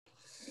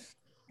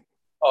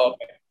Oh,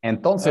 okay.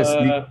 Entonces,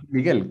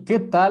 Miguel, ¿qué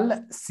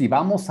tal si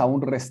vamos a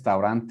un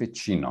restaurante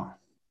chino?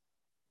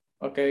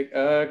 Okay.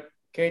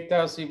 ¿Qué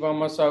tal si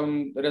vamos a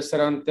un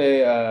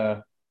restaurante?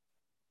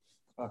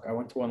 Fuck, I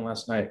went to one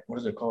last night. What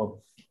is it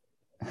called?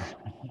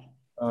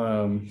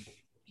 Um,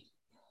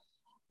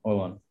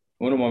 Hold on.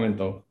 Un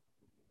momento.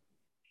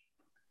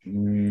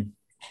 Mm,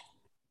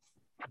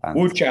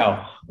 Wu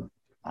Chao.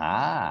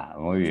 Ah,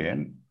 muy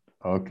bien.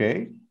 Ok,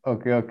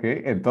 ok.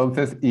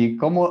 Entonces,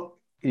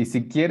 y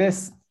si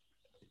quieres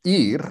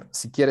ir,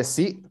 si quieres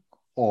sí,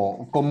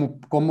 o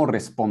cómo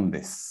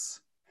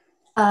respondes?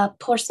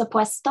 Por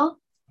supuesto.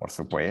 Por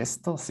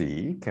supuesto,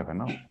 sí, qué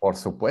bueno. Por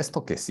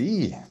supuesto que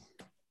sí.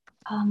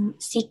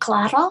 Sí,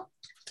 claro.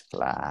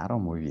 Claro,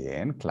 muy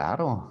bien,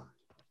 claro.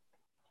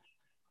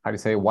 How do you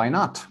say why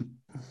not?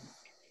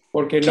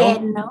 ¿Por qué ¿Qué no?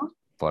 no?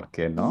 ¿Por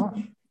qué no?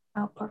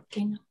 ¿Por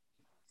qué no?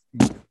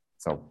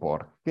 So,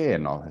 ¿por qué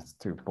no?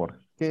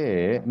 ¿Por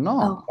qué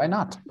no? Oh, Why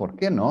not? ¿Por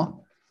qué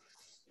no?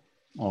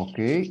 Ok,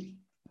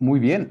 muy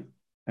bien.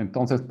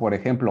 Entonces, por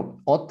ejemplo,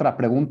 otra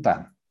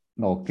pregunta.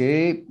 Ok,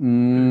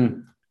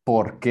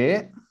 ¿por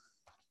qué?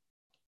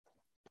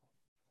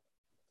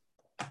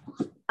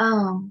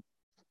 um,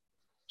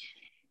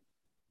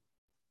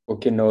 ¿Por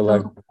qué no la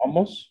oh,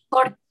 vamos?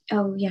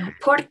 yeah.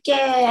 ¿Por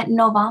qué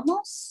no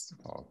vamos?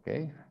 Ok,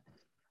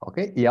 ok.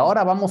 Y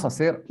ahora vamos a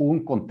hacer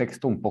un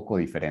contexto un poco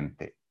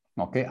diferente.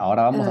 Ok,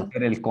 ahora vamos a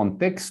hacer el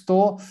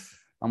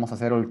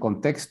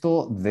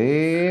contexto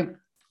de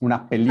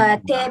una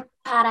película. ¿Te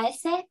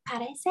parece?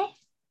 ¿Parece?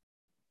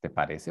 ¿Te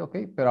parece? Ok,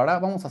 pero ahora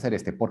vamos a hacer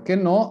este. ¿Por qué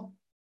no?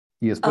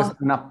 Y después Oh,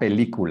 una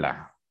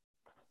película.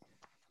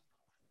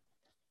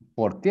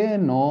 ¿Por qué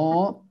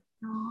no?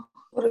 no.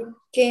 ¿Por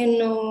qué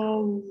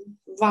no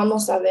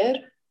vamos a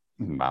ver?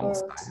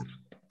 Vamos Or- a ver.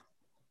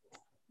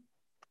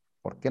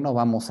 ¿Por qué no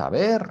vamos a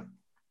ver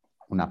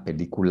una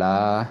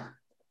película?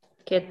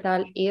 ¿Qué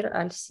tal ir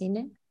al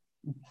cine?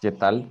 ¿Qué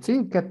tal?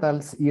 Sí, ¿qué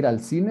tal ir al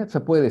cine? ¿Se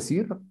puede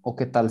decir? ¿O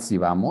qué tal si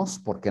vamos?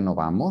 ¿Por qué no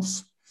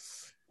vamos?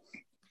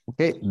 Ok,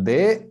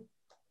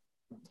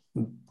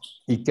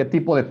 ¿y qué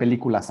tipo de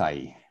películas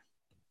hay?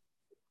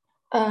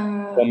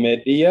 ah,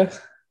 Comedia.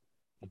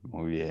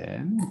 Muy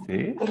bien,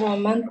 sí.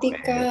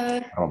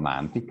 romántica.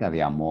 Romántica,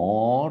 de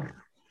amor,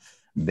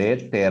 de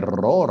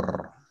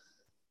terror.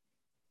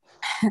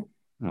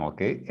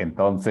 Ok,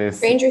 entonces,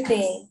 Stranger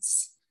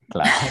Things.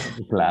 claro,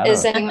 Is claro.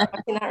 anyone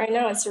watching that right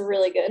now? It's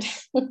really good.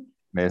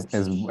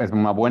 Es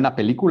una buena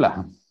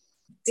película o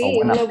Sí,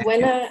 buena una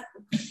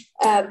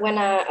serie.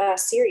 buena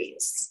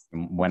series.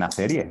 Buena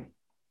serie.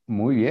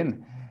 Muy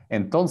bien.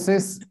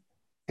 Entonces,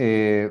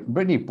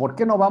 Bernie, ¿por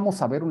qué no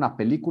vamos a ver una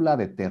película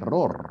de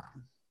terror?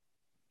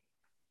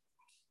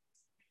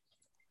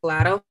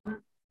 Claro.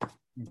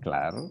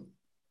 Claro.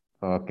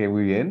 Ok,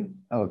 muy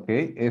bien. Ok.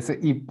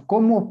 ¿Y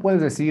cómo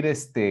puedes decir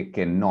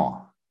que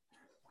no?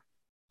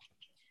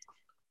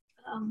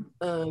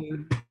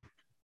 Um,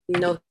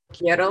 No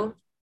quiero.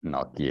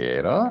 No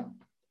quiero.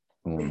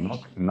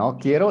 No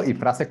quiero. Y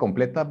frase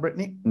completa,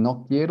 Brittany.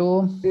 No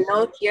quiero.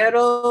 No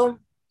quiero.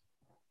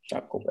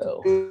 Taco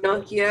Bell.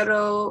 No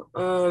quiero.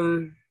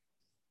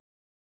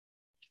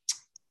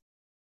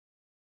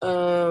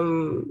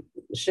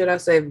 Should I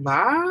say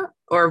va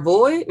or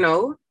voy?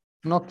 No.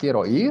 No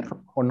quiero ir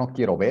o no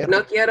quiero ver.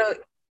 No quiero.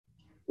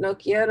 No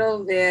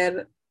quiero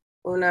ver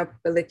una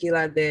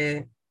película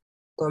de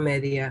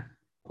comedia.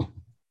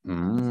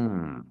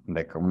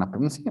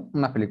 Sí,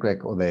 una película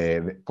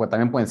pues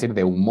también pueden decir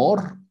de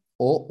humor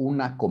o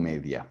una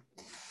comedia.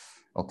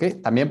 ¿Ok?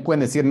 También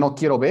pueden decir no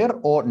quiero ver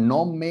o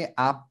no me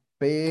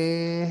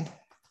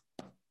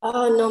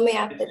Oh, no me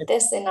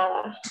apetece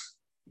nada.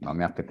 no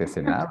me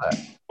apetece nada. I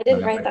No didn't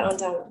me write that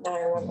apetece. one down. Now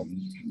I remember.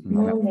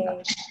 No me No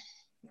apetece.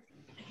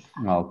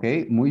 me. Ok,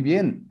 muy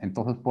bien.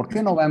 Entonces, ¿por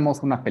qué no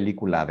vemos una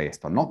película de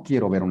esto? No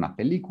quiero ver una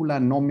película,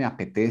 no me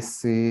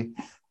apetece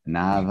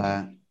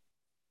nada.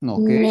 Ok,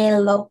 Ni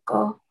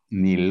loco.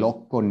 ni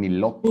loco, ni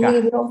loca.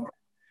 Libro.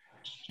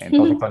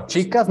 Entonces, son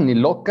chicas, ni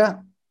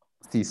loca.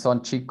 Si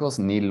son chicos,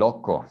 ni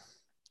loco.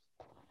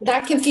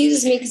 That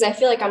confuses me because I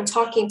feel like I'm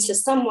talking to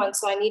someone,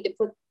 so I need to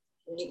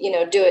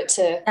do it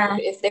to Ah,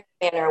 if they're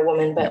a man or a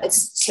woman, but Yeah.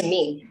 it's to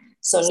me.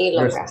 So ni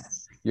You're, loca.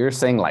 you're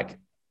saying like,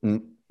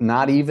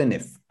 not even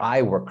if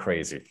I were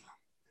crazy,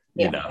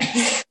 you Yeah. know.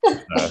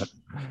 Uh,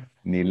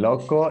 Ni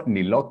loco,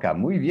 ni loca.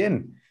 Muy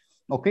bien.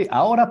 Ok,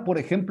 ahora, por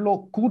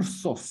ejemplo,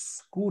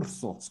 cursos.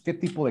 ¿Qué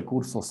tipo de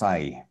cursos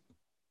hay?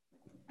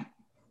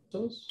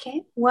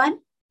 okay. What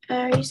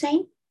are you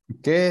saying?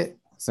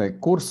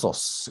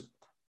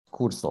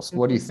 Cursos.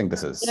 What do you think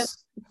this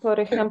is? Por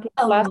ejemplo,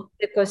 clase Oh,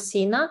 de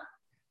cocina.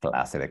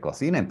 Clase de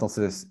cocina.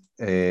 Entonces,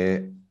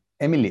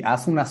 Emily,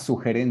 haz una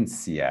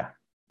sugerencia.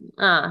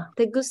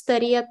 ¿Te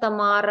gustaría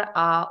tomar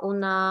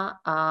una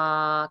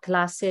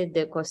clase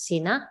de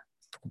cocina?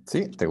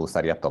 ¿Sí? ¿Te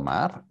gustaría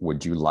tomar? Would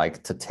you like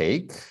to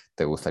take?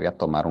 ¿Te gustaría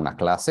tomar una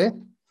clase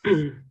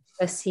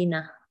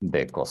Cocina.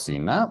 de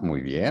cocina?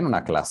 Muy bien.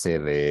 Una clase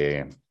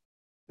de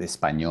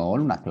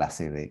español, una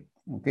clase de...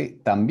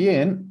 Ok.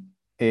 También,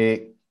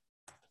 ¿qué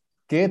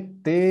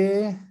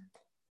te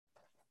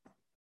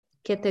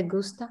 ¿Qué te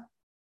gusta?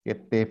 ¿Qué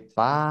te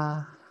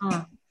pa?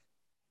 Ah,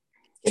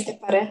 ¿Qué te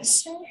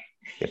parece?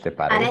 ¿Qué te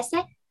parece?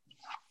 ¿Parece?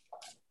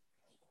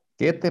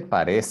 ¿Qué te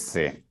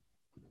parece?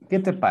 ¿Qué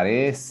te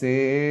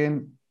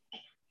parece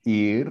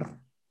ir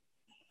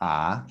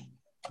a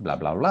bla,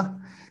 bla, bla?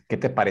 ¿Qué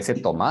te parece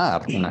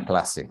tomar una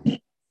clase?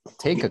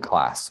 Take a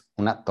class.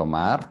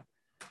 Tomar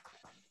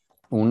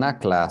una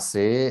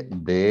clase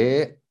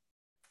de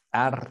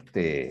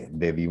arte,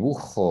 de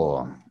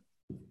dibujo.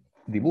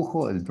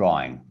 Dibujo es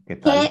drawing. ¿Qué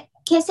tal?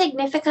 ¿Qué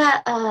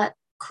significa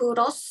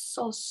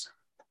cursos? Eh,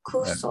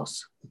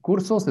 Cursos.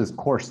 Cursos es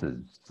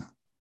courses.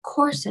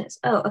 Courses.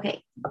 Oh,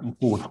 okay.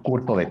 Un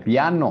curso de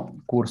piano,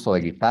 curso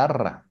de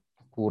guitarra,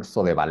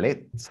 curso de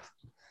ballet.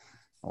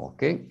 ¿Ok?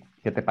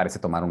 ¿Qué te parece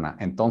tomar una?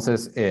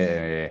 Entonces,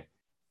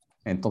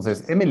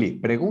 Emily,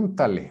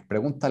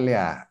 pregúntale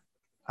a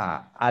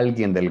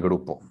alguien del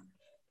grupo.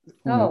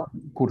 Un Oh.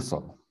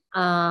 curso.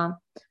 ah,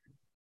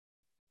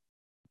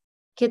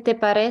 ¿Qué te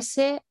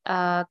parece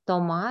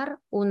tomar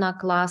una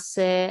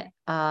clase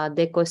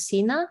de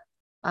cocina,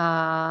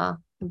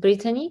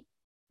 Brittany?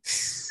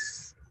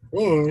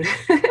 Man.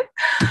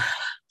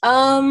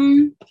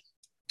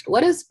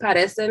 What does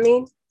parece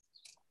mean?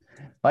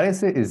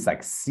 Parece is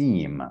like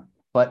seem,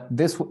 but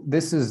this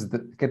is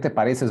 ¿qué te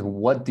parece? Is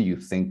what do you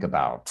think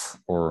about,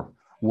 or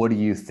what do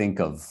you think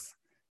of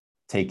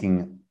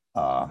taking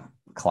a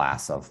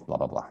class of blah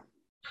blah blah?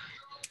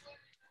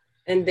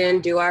 And then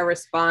do I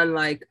respond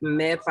like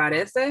me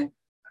parece?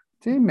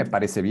 Sí, me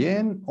parece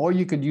bien. Or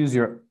you could use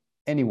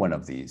any one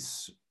of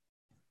these.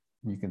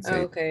 You can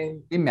say,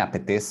 Okay. sí, me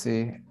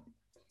apetece,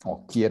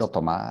 o quiero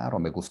tomar, o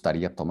me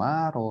gustaría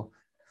tomar, o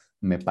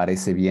me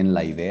parece bien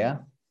la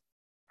idea.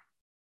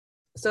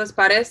 So is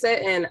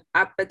parece and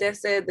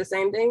apetece the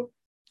same thing?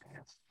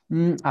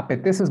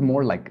 Apetece is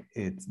more like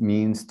it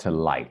means to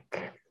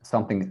like.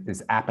 Something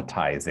is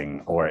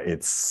appetizing, or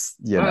it's,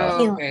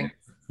 Oh, okay.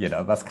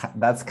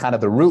 That's kind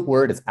of the root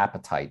word is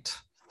appetite.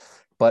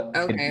 But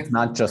Okay. it's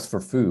not just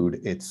for food,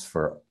 it's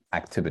for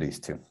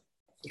activities too.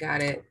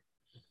 Got it.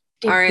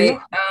 All right.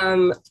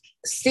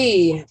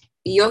 Sí,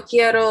 yo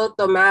quiero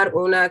tomar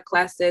una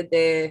clase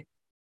de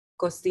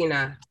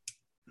cocina.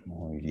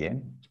 Muy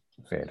bien,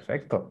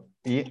 perfecto.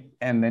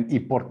 ¿Y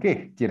por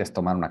qué quieres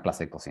tomar una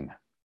clase de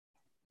cocina?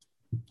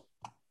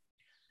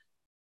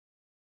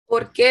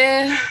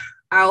 Porque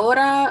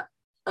ahora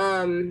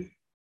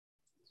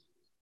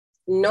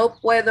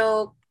no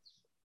puedo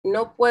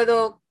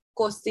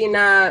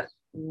cocinar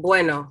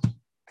bueno.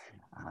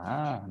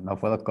 No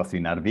puedo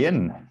cocinar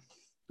bien.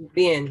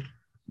 Bien.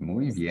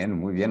 Muy bien,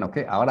 muy bien. Ok,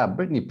 ahora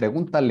Brittany,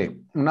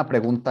 pregúntale una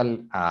pregunta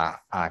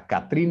a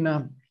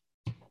Katrina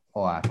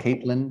o a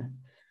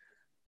Caitlin.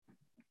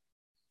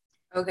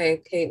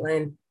 Okay,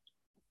 Caitlin.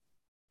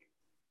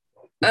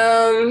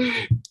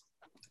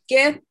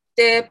 ¿Qué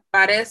te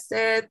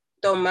parece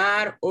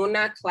tomar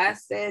una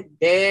clase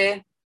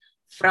de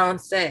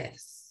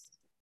francés?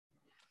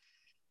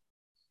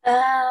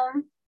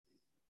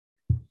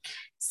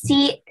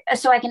 Sí,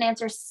 so I can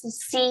answer.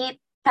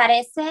 Sí,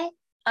 parece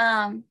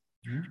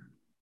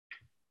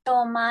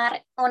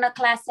tomar una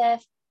clase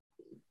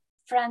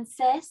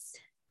francés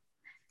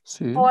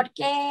Sí.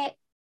 porque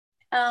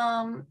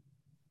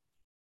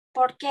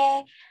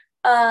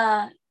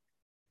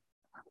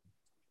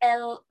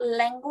el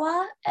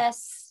lengua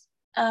es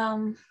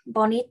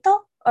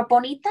bonito o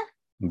bonita.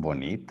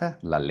 Bonita,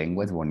 la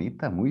lengua es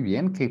bonita. Muy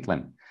bien,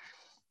 Caitlin.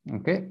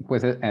 Okay,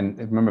 pues, and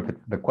remember,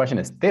 the question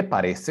is, ¿te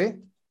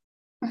parece?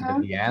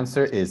 Then the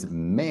answer is,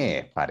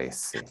 me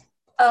parece.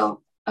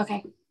 Oh,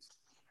 okay.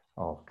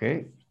 Ok,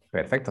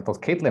 perfecto.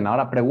 Entonces, Caitlin,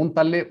 ahora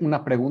pregúntale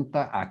una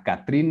pregunta a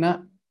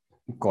Katrina.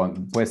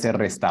 Puede ser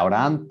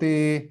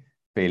restaurante,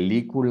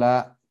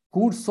 película,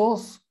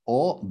 cursos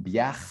o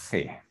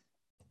viaje.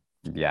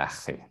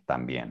 Viaje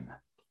también.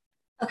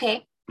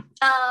 Okay.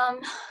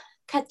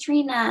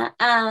 Katrina,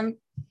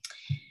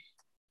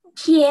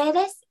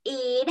 ¿quieres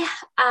ir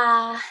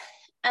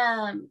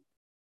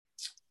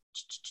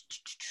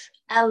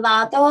al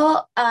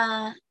lado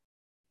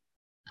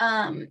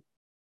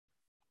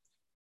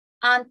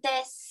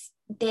antes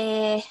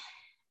de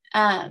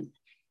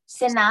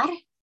cenar?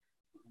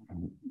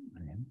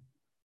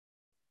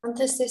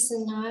 Antes de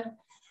cenar.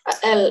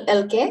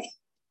 ¿El qué?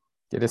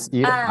 ¿Quieres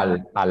ir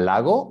al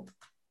lago?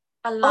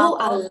 Al lago.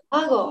 Al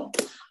lago.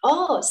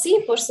 Oh,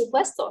 sí, por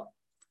supuesto.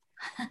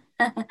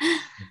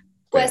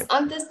 Pues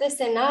antes de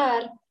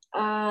cenar,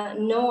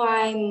 no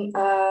hay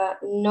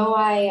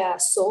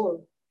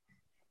sol.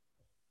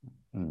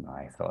 No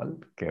hay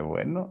sol, qué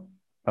bueno.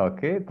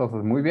 Ok,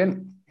 entonces muy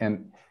bien.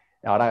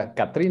 Ahora,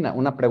 Katrina,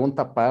 una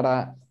pregunta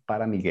para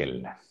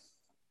Miguel.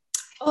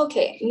 Ok,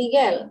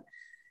 Miguel.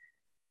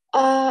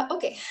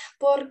 Ok,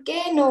 ¿por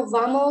qué no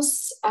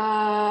vamos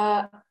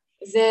a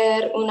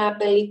ver una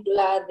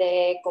película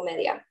de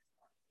comedia?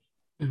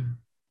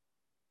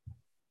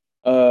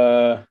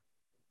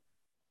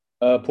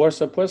 Por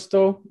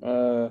supuesto,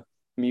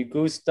 me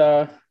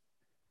gusta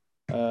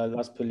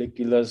las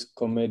películas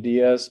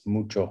comedias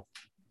mucho.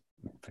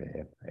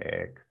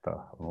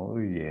 Perfecto,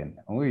 muy bien,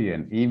 muy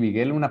bien. Y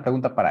Miguel, una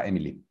pregunta para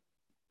Emily.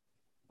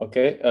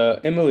 Okay,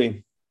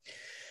 Emily.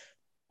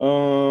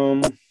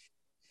 Mm,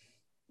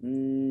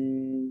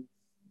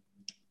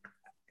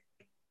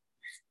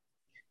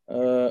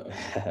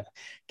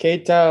 ¿Qué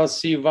tal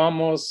si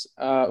vamos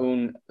a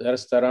un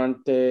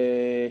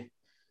restaurante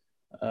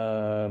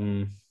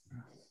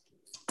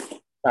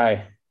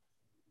Thai?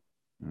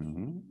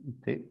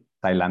 Sí.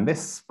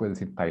 Tailandés, puedes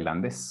decir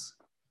tailandés.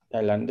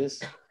 Tailandés.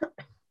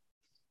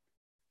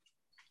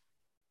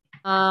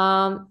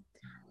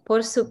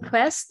 Por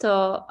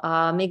supuesto,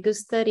 me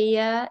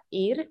gustaría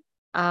ir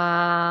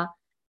a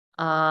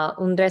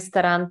un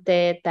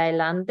restaurante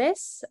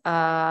tailandés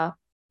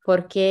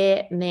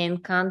porque me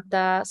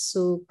encanta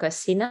su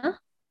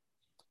cocina.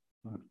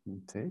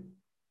 Sí.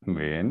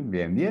 Bien,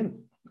 bien,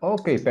 bien.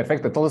 Okay,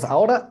 perfecto. Entonces,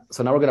 ahora,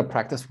 so now we're going to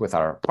practice with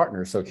our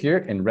partner. So here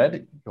in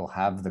red, you'll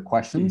have the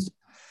questions.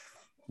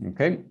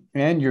 Okay,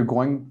 and you're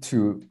going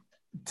to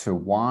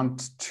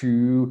want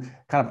to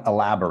kind of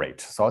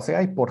elaborate. So I'll say,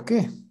 ay, ¿por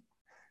qué?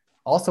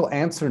 Also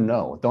answer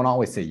no. Don't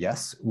always say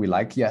yes. We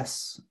like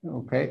yes.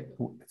 Okay,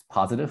 it's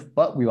positive,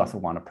 but we also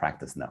want to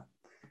practice no.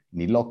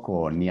 Ni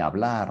loco, ni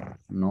hablar.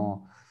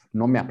 No,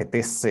 no me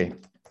apetece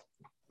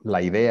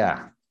la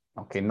idea.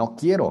 Okay, no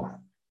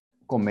quiero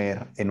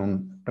comer en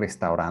un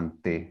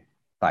restaurante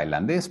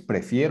tailandés.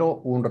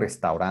 Prefiero un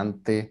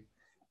restaurante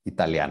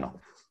italiano.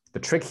 The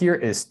trick here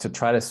is to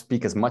try to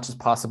speak as much as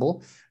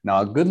possible.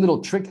 Now, a good little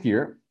trick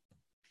here,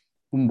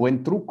 un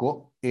buen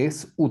truco,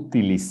 es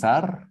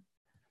utilizar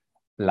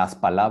las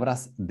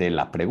palabras de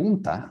la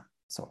pregunta.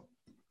 So,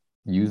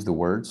 use the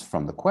words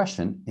from the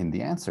question in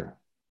the answer.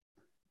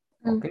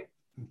 Okay.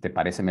 ¿Te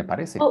parece? Me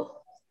parece.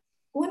 Oh,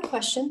 one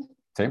question.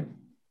 Sí.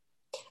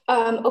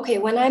 Okay,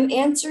 when I'm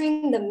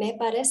answering the me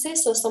parece,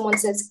 so someone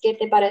says, ¿qué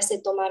te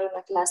parece tomar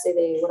una clase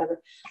de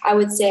whatever? I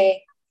would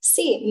say,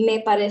 sí,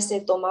 me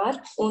parece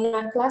tomar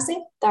una clase.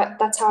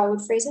 That's how I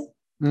would phrase it.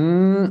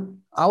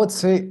 I would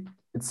say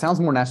it sounds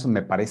more natural.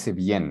 Me parece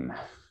bien.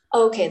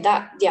 Okay,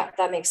 that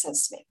makes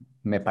sense to me.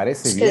 Me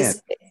parece bien.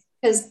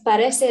 Because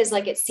parece is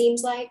like it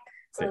seems like,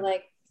 Sí. or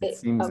like It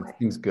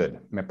seems good.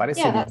 Me parece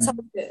yeah, bien. that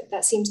sounds good.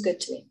 That seems good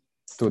to me.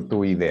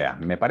 Tu idea.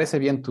 Me parece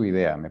bien tu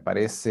idea. Me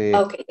parece.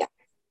 Okay, yeah.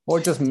 Or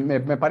just me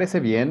parece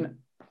bien.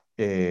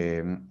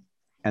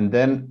 And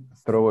then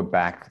throw it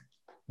back,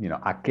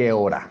 a qué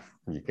hora.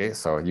 Okay,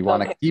 so you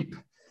want to keep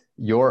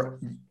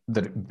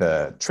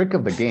the trick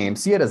of the game,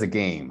 see it as a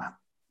game.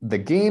 The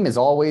game is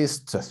always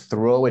to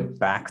throw it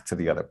back to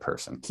the other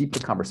person. Keep the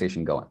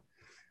conversation going.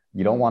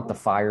 You don't want the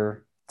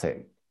fire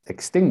to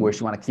extinguish.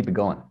 You want to keep it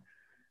going.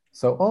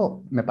 So,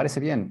 oh, me parece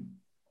bien.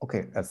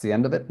 Okay, that's the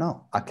end of it.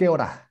 No, ¿a qué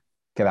hora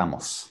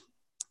quedamos?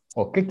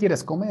 ¿O qué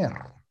quieres comer?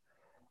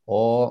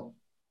 Or,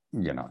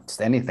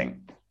 just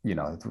anything.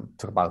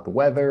 Talk about the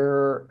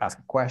weather, ask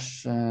a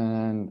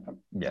question,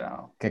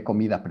 ¿qué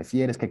comida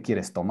prefieres? ¿Qué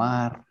quieres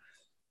tomar?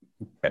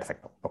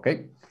 Perfecto,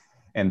 okay?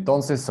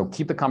 Entonces, so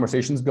keep the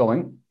conversations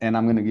going, and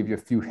I'm going to give you a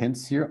few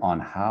hints here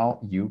on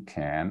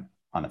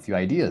on a few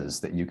ideas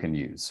that you can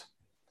use.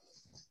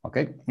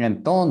 Okay,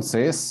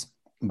 entonces,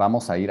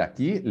 vamos a ir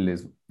aquí,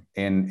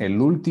 en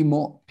el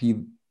último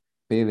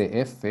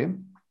PDF,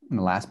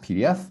 last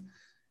PDF,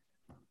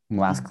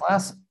 last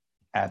class,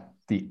 at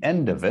the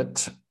end of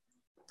it,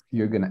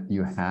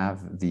 you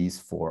have these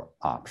 4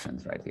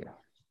 options right here.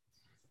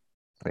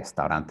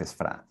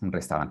 Un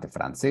restaurante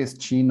francés,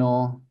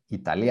 chino,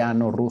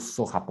 italiano,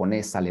 ruso,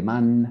 japonés,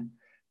 alemán,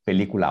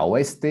 película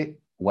oeste,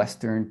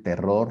 western,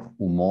 terror,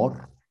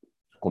 humor,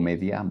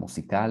 comedia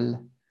musical,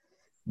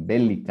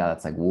 bélica,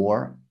 that's like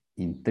war,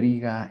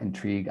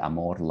 intrigue,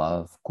 amor,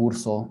 love,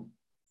 curso.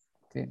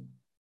 Okay.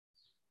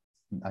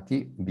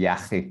 Aquí,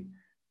 viaje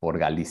por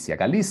Galicia.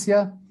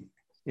 Galicia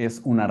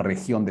es una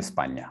región de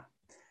España.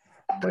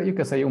 Pero yo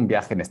que sé, un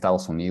viaje en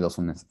Estados Unidos,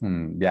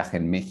 un viaje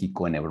en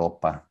México, en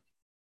Europa.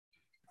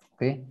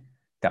 ¿Okay?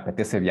 ¿Te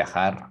apetece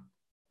viajar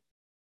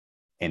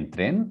en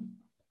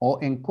tren o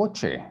en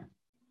coche?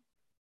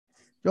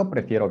 Yo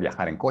prefiero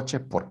viajar en coche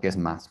porque es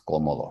más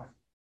cómodo.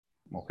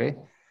 ¿Ok?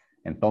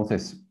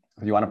 Entonces,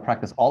 you want to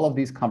practice all of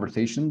these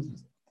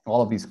conversations,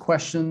 all of these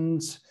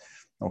questions,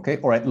 okay?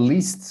 Or at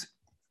least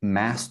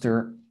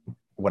master,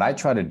 what I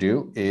try to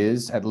do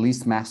is at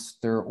least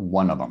master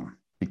one of them.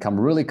 Become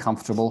really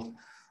comfortable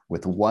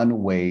with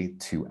one way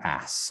to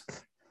ask.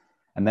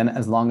 And then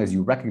as long as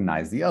you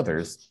recognize the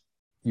others,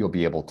 you'll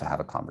be able to have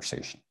a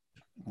conversation,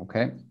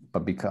 okay?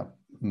 But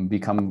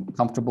become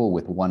comfortable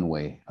with one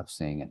way of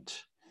saying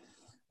it.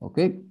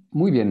 Okay,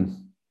 muy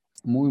bien.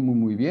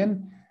 Muy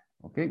bien.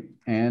 Okay,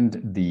 and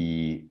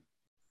the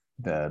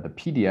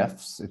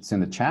PDFs, it's in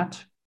the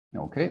chat.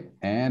 Okay,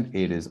 and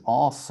it is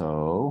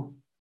also,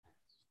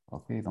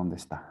 okay, ¿dónde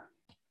está?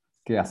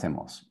 ¿Qué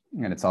hacemos?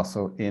 And it's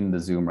also in the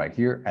Zoom right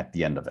here at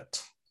the end of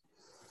it.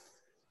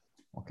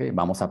 Okay,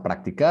 vamos a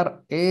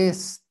practicar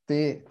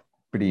este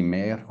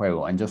primer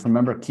juego. And just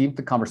remember, keep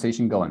the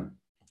conversation going.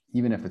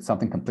 Even if it's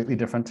something completely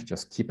different,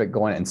 just keep it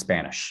going in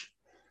Spanish,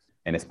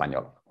 en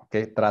español.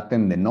 Okay,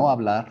 traten de no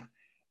hablar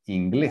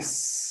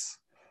inglés.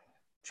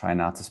 Try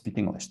not to speak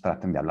English.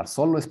 Traten de hablar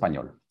solo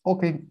español.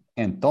 Ok,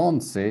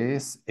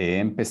 entonces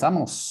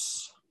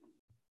empezamos.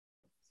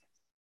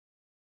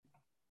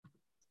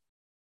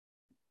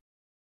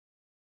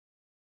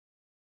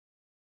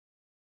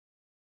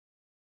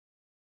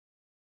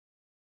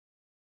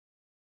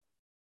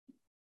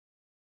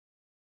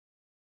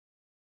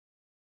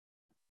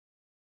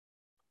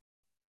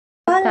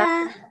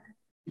 Hola.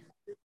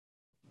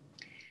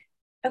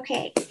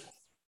 Okay.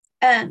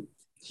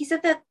 He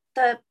said that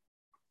the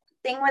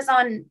thing was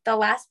on the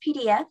last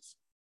PDF.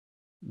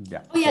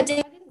 Ya. Oh yeah,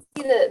 Dave, I didn't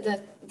see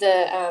the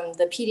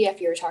PDF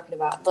you were talking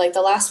about. Like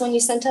the last one you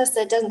sent us,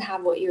 that doesn't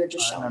have what you were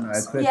just showing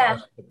us. Yeah.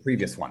 The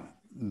previous one.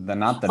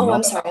 Not the Oh, I'm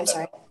note. sorry. I'm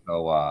sorry.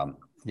 So,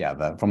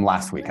 from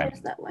last week.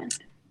 Where's that one?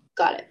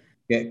 Got it.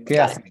 ¿Qué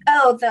Got hace?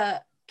 Oh,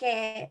 the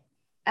que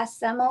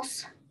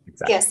hacemos.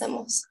 ¿Qué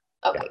hacemos?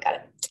 Okay, got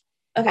it.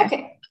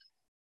 Okay.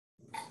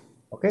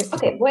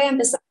 Okay, voy a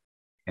empezar.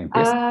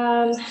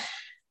 Empieza.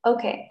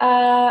 Okay.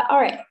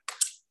 All right.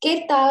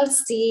 ¿Qué tal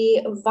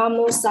si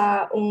vamos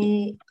a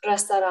un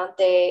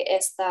restaurante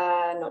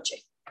esta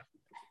noche?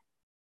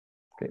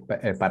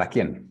 ¿Para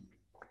quién?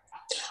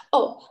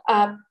 Oh,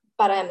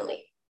 para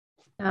Emily.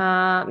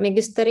 Me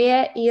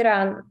gustaría ir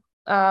a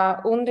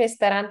un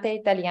restaurante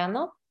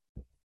italiano.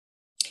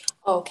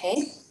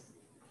 Okay.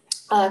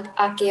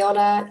 ¿A qué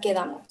hora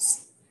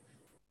quedamos?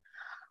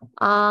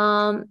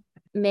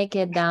 Me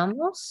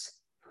quedamos.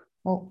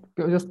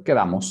 Just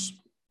quedamos.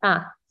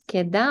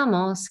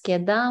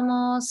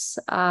 Quedamos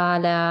a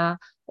las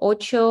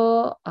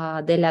 8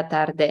 de la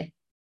tarde.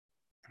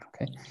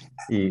 Okay.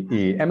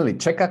 Y Emily,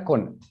 checa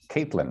con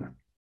Caitlin.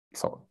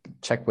 So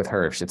check with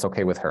her if it's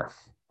okay with her.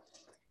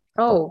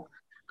 Oh,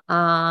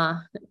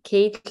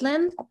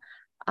 Caitlin,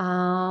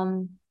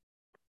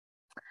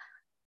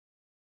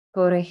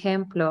 por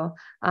ejemplo,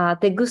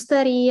 ¿te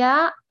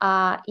gustaría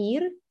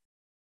ir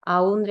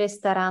a un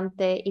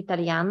restaurante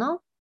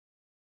italiano?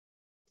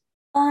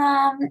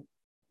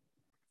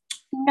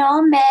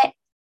 No me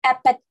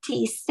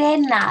apetece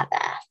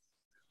nada.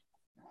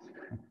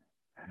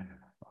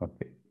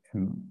 Okay.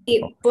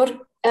 ¿Y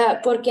por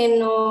qué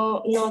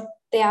no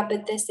te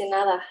apetece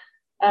nada?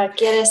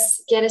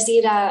 ¿Quieres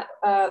ir a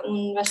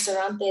un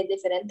restaurante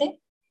diferente?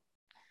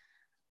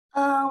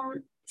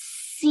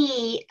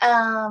 Sí,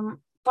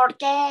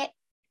 porque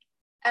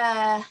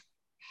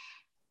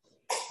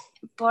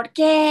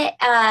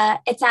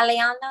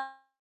italiano.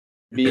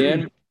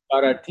 Bien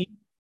para ti.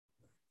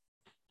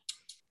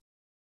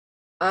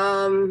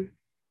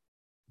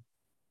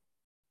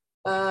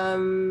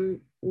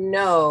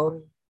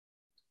 No.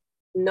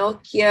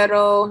 No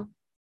quiero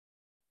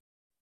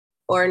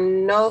or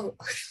no.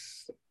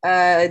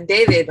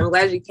 David, I'm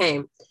glad you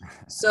came.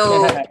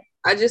 So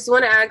I just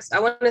want to ask, I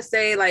want to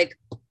say like,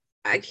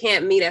 I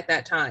can't meet at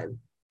that time.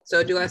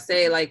 So do I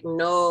say like,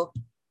 no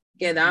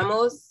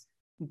quedamos?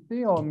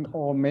 Sí,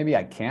 or maybe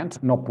I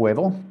can't. No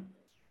puedo.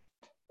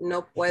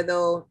 No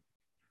puedo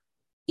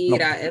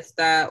ir a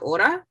esta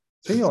hora.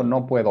 Sí, o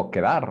no puedo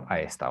quedar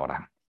a esta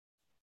hora.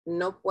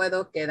 No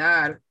puedo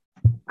quedar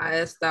a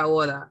esta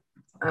hora.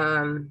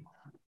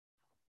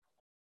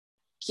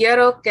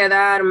 Quiero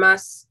quedar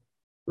más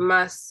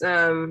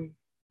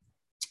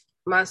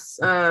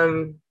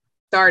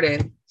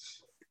tarde.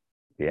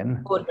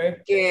 Bien.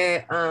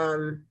 Porque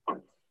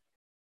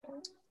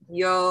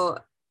yo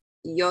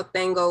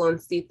tengo una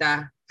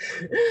cita.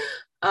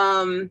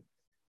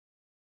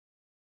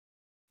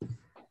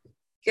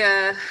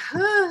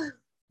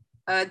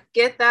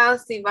 ¿Qué tal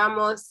si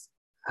vamos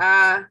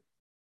a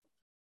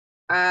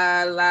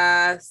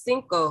las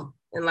 5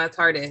 en la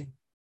tarde?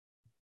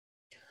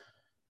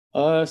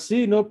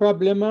 Sí, no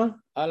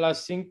problema. A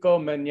las 5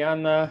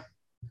 mañana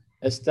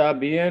está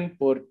bien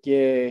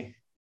porque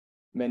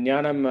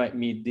mañana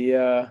mi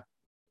día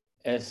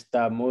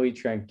está muy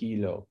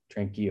tranquilo.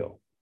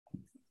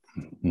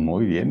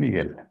 Muy bien,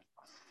 Miguel.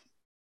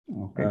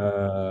 Okay.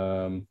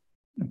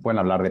 Pueden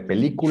hablar de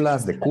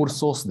películas, de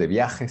cursos, de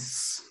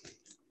viajes.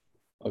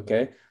 Ok.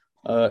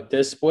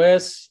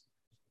 Después,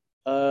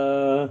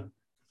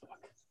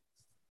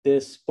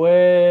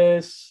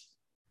 después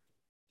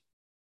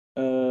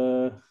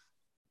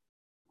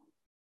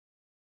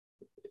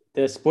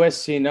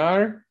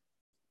cenar,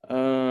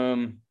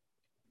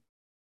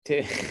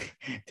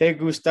 ¿te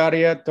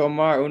gustaría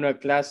tomar una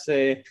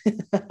clase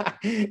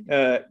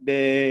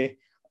de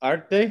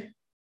arte?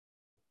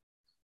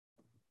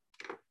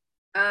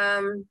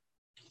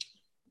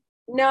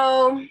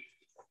 No.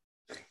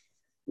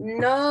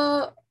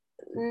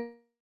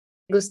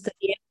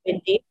 ¿Gustaría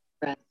pedir?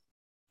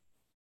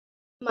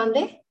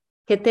 ¿Mande?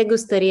 ¿Qué te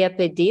gustaría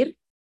pedir?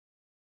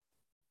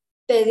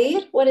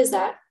 ¿Pedir? What is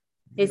that?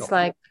 It's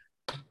like,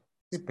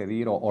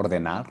 Pedir o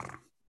ordenar.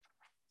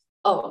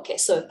 Oh, okay.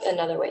 So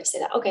another way to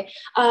say that. Okay.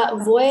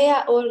 Voy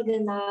a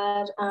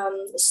ordenar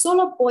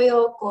solo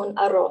pollo con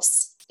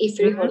arroz y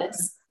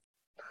frijoles.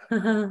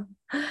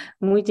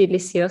 muy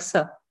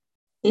delicioso.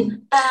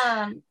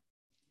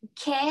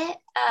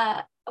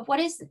 What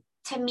is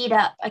to meet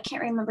up? I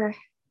can't remember.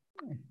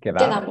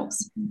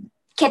 Quedamos.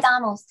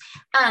 Quedamos.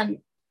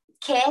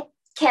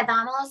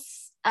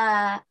 Quedamos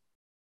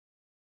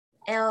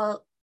el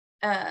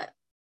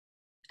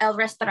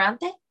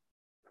restaurante.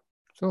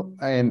 So,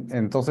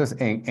 entonces,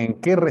 ¿en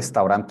qué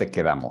restaurante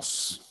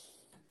quedamos?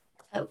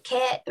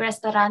 ¿Qué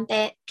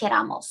restaurante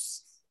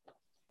quedamos?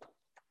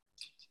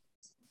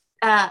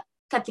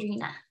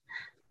 Katrina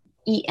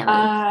y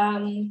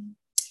Emily.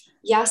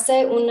 ya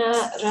sé un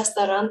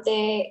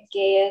restaurante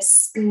que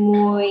es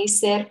muy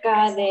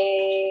cerca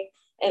de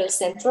el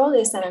centro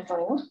de San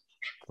Antonio.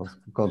 Entonces,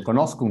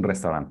 conozco un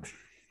restaurante.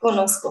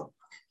 Conozco.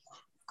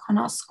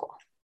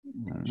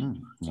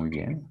 Muy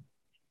bien.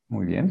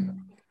 Muy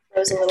bien.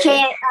 There's a little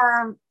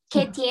bit.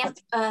 ¿Qué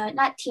tiempo?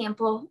 Not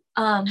tiempo.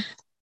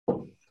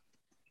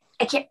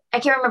 I can't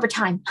remember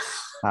time.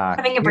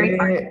 Having a brain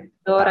fart.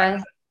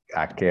 Hora.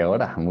 ¿A qué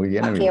hora? Muy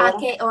bien, ¿A Emily. qué ¿A hora?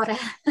 qué hora?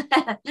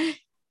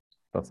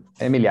 Entonces,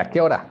 Emily, ¿a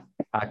qué hora?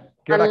 ¿A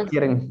qué hora Al-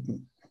 quieren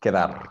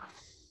quedar?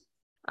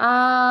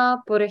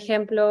 Por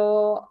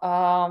ejemplo,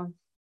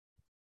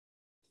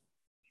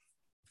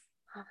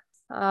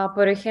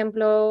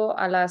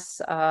 a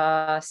las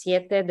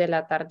 7 de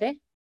la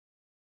tarde.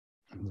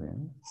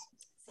 Bien.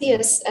 Sí,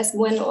 es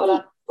buena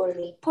hora por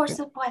mí. Por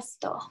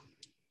supuesto.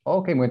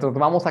 Ok, muy bien, entonces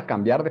vamos a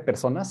cambiar de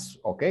personas.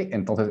 Ok,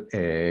 entonces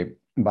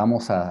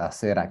vamos a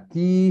hacer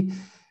aquí.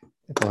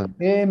 Entonces,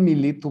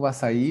 Emily, tú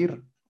vas a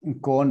ir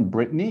con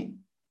Brittany.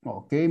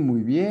 Ok,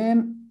 muy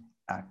bien.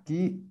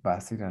 Aquí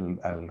vas a ir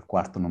al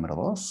cuarto número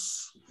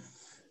 2.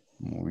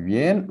 Muy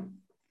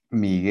bien.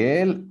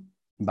 Miguel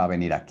va a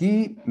venir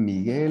aquí.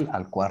 Miguel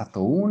al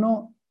cuarto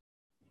 1.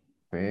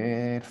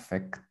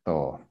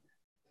 Perfecto.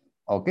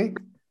 Ok.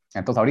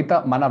 Entonces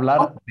ahorita van a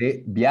hablar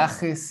de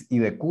viajes y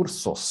de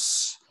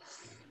cursos.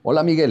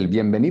 Hola Miguel,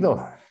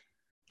 bienvenido.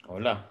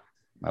 Hola.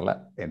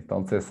 Hola.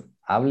 Entonces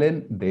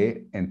hablen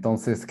de...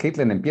 Entonces,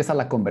 Caitlin, empieza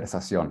la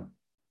conversación.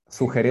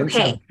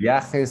 Sugerencias Ok. de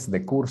viajes,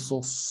 de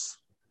cursos.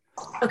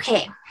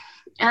 Okay.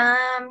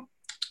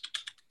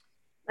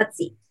 Let's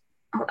see.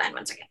 Hold on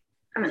one second.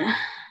 I'm gonna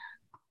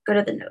go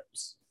to the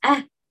notes.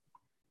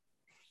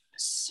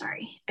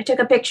 Sorry. I took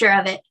a picture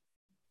of it.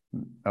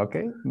 Ok,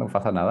 no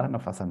pasa nada, no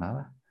pasa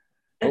nada.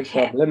 No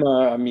Okay.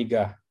 problema,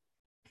 amiga.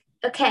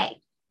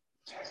 Okay.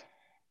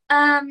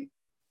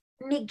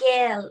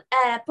 Miguel,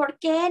 ¿por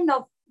qué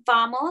no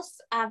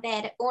vamos a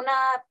ver una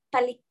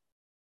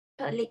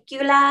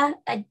película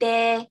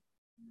de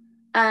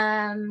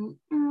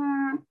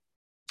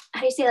how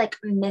do you say like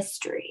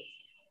mystery?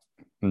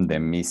 De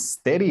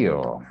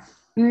misterio.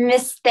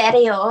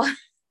 Misterio.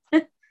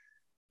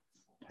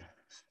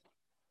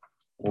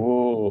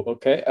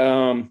 Okay.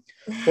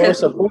 Por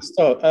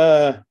supuesto.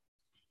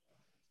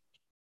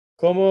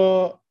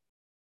 ¿Cómo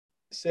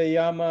se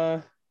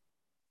llama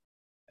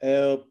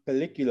el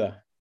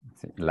película?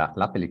 Sí,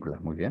 la película,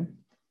 muy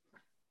bien.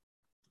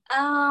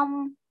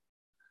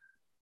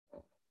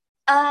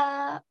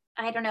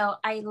 I don't know.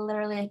 I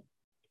literally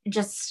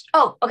just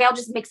okay, I'll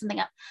just make something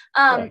up.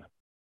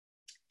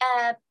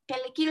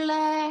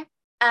 Película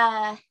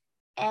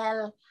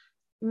el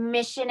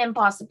Mission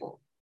Impossible.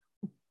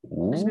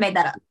 Just made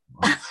that up.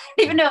 I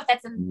don't even know if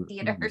that's in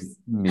theaters.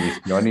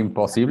 Misión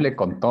Imposible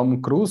con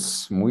Tom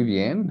Cruise, muy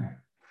bien.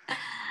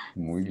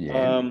 Muy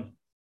bien.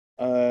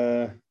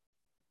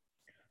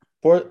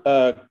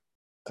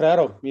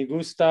 Claro, me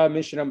gusta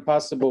Mission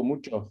Impossible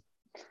mucho.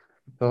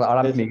 Entonces,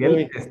 ahora, Es Miguel,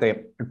 muy-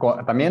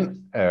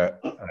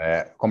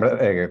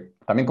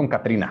 también con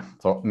Katrina.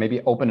 So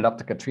maybe open it up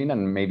to Katrina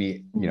and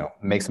maybe,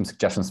 make some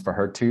suggestions for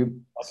her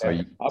too. So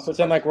Okay. I'll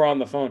pretend like we're on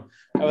the phone.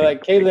 I'm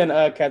like, Caitlin,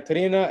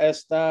 Katrina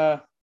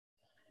está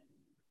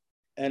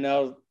en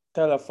el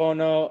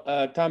teléfono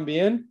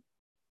también.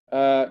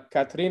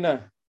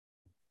 Katrina.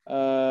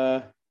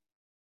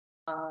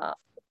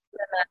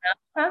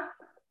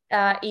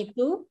 ¿Y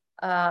tú?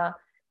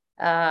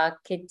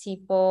 ¿Qué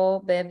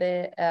tipo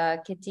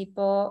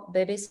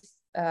bebés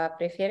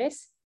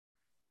prefieres?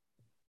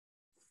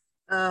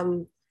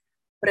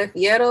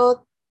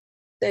 Prefiero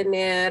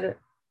tener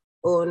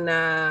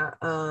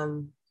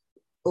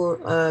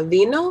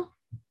vino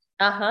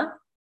Ajá.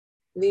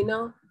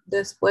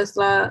 después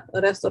la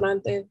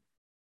restaurante.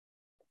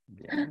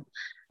 bien.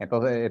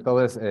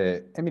 Entonces,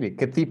 Emily,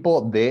 ¿qué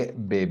tipo de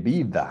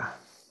bebida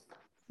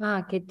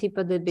 ¿Qué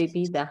tipo de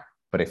bebida?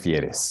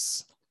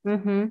 prefieres?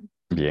 Ujú.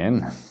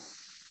 Bien.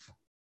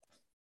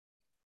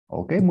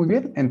 Ok, muy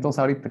bien. Entonces,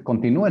 ahorita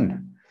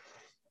continúen.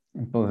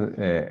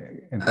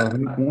 Entonces,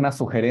 una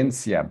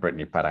sugerencia,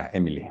 Brittany, para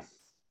Emily.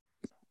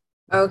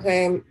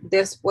 Okay,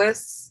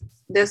 después,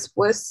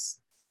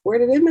 where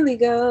did Emily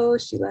go?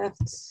 She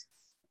left.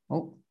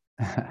 Oh,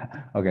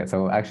 okay.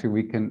 So actually,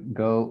 we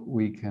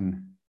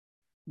can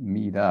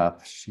meet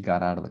up. She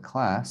got out of the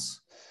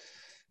class.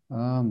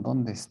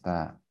 ¿Dónde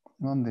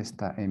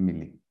está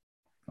Emily?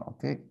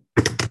 Okay.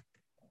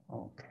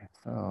 Okay.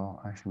 So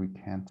actually, we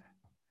can't.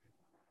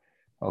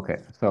 Okay.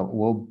 So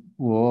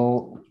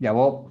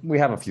we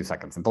have a few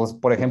seconds. Entonces,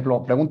 por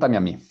ejemplo, pregúntame a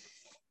mí.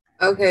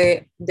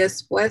 Okay,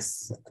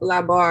 después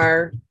la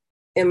bar,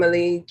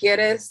 Emily,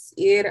 ¿quieres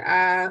ir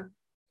a,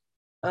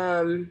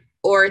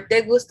 o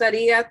te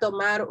gustaría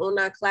tomar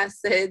una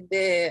clase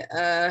de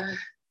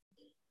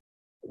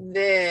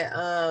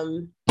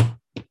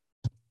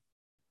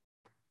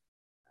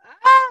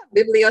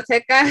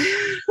biblioteca?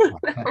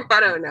 I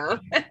don't know.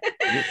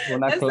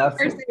 Una That's clase.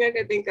 the first thing I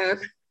could think of.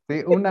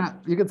 Sí,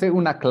 you could say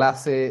una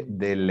clase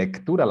de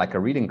lectura, like a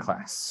reading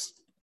class.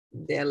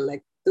 De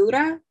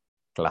lectura.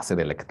 Clase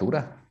de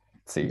lectura.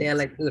 Sí. De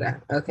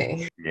lectura.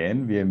 Okay.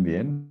 Bien, bien,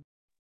 bien.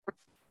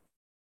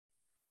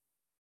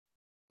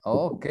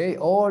 Ok,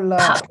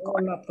 hola,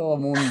 hola a todo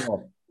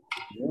mundo.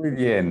 Muy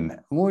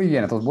bien, muy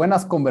bien. Entonces,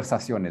 buenas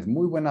conversaciones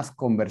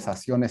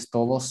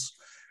todos.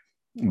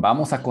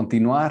 Vamos a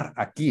continuar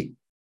aquí.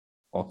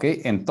 Ok,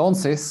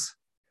 entonces,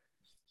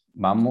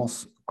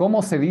 vamos,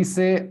 ¿cómo se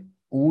dice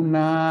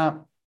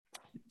una,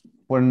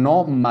 pues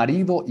no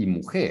marido y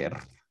mujer,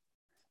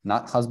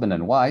 not husband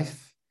and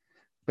wife,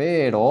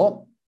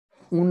 pero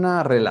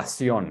una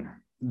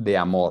relación de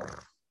amor,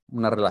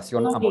 una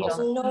relación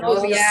amorosa?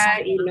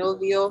 Novia y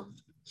novio.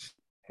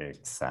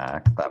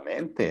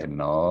 Exactamente,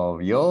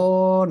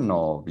 novio,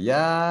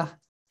 novia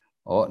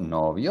o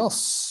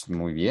novios.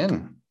 Muy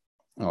bien.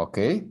 Ok,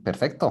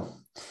 perfecto.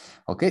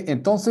 Ok,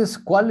 entonces,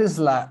 ¿cuál es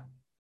la,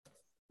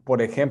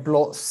 por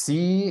ejemplo,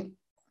 si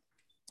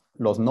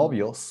los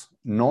novios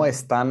no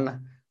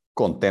están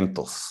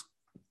contentos?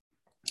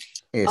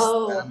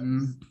 Oh,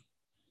 Están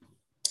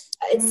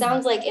it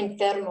sounds like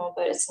enfermo,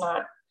 but it's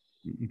not.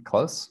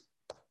 close.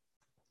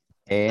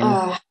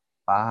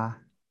 Ah,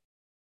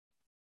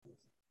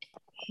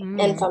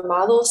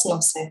 enfamados,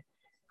 no sé.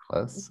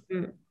 Close.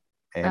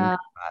 Ah,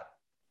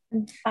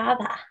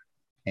 Enfada.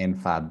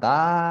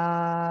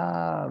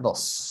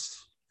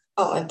 Enfadados.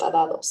 Oh,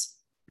 enfadados.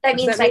 That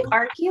Does means that like mean-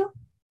 argue.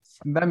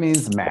 That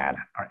means mad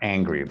or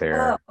angry.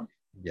 They're, Oh.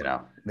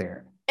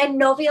 they're And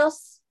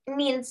novios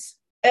means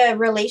a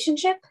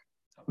relationship.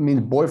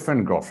 means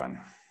boyfriend, girlfriend.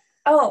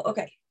 Oh,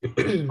 okay.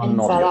 Son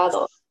novios.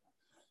 Enfadado.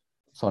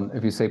 Son,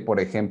 if you say, por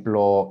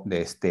ejemplo,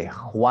 de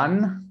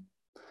Juan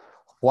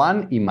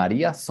y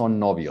María son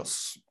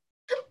novios.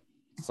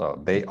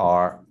 So they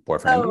are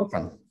boyfriend and Oh.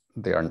 girlfriend.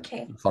 They are,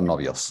 Okay. son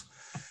novios.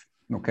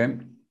 Okay.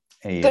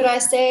 Could I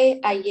say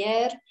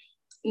ayer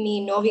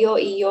mi novio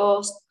y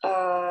yo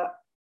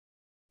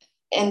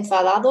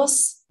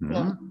enfadados?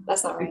 No,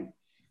 that's not right.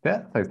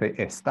 Yeah, so they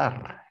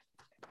estar.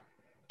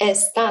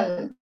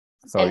 Están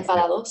So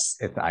enfadados.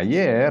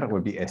 ayer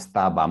would be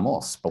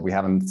estábamos, but we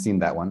haven't seen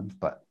that one.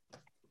 But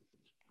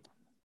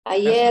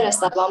Ayer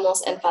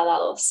estábamos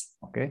enfadados.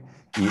 okay.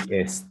 Y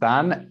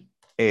están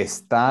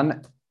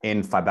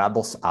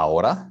enfadados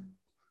ahora.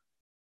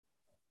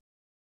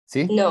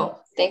 ¿Sí?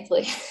 No,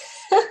 thankfully.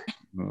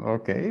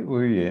 Ok,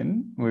 muy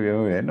bien, muy bien,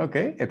 muy bien. Ok,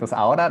 entonces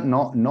ahora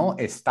no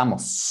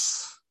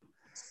estamos.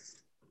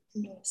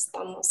 No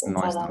estamos No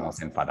enfadados.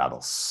 estamos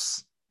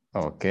enfadados.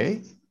 Ok,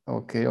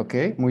 ok, ok,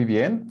 muy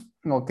bien.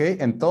 Ok,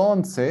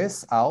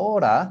 entonces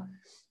ahora,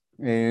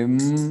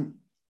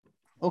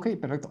 ok,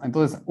 perfecto.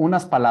 Entonces,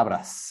 unas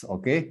palabras,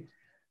 ok.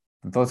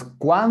 Entonces,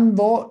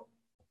 cuando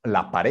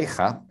la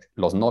pareja,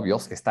 los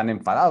novios, están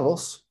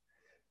enfadados,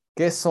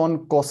 ¿qué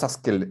son cosas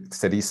que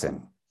se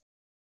dicen?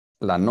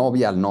 La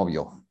novia al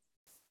novio.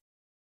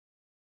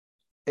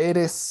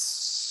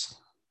 Eres...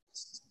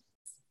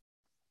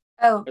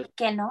 Oh,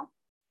 que no.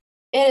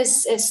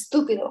 Eres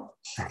estúpido.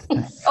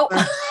 Oh,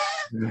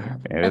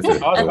 Eres I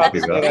was about to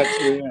say estúpido. that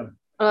too. Yeah.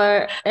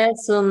 or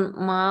es un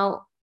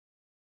mal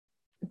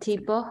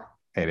tipo.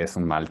 Eres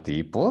un mal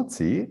tipo,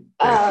 sí.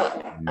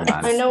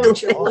 Mal I know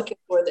what you're looking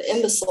for, the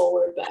imbecile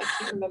word, but I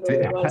can't remember sí.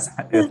 what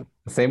it was.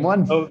 Same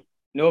one.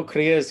 No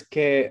crees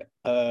que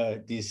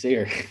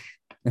decir.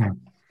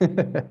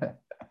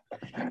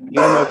 You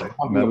don't know what you're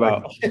talking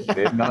about.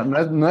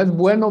 No es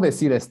bueno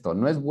decir esto,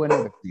 no es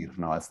bueno decir,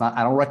 no, it's not,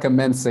 I don't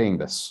recommend saying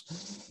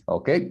this,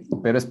 ok,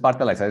 pero es parte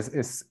de la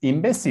es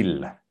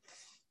imbécil,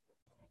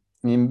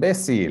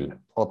 imbécil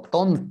o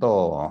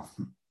tonto.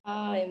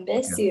 Ah,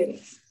 imbécil.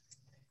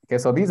 Okay,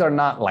 so these are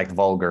not like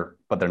vulgar,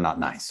 but they're not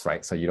nice,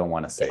 right? So you don't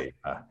want to say,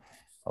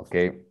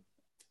 okay.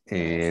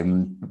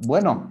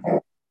 Bueno,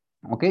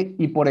 ok,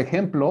 y por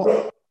ejemplo,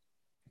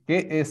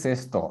 ¿qué es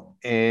esto?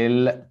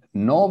 El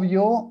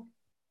novio,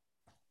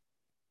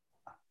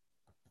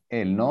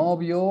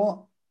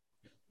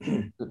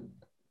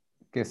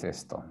 ¿qué es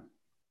esto?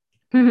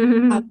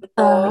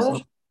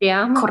 Amor. Te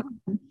amo.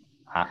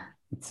 Ah,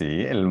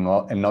 sí, el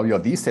novio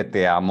dice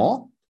te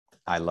amo,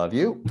 I love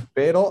you,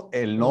 pero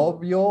el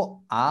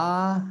novio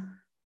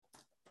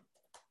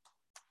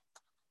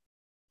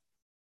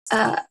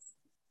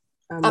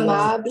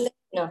Amable.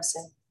 No sé.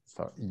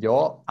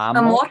 yo amo,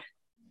 amor.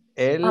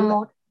 él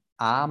Amor.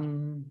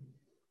 Ama.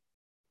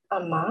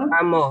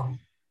 Amo.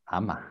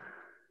 ama.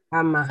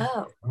 Ama.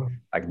 Oh.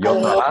 Like, yo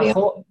El novio.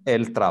 trabajo,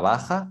 él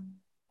trabaja,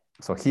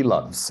 so he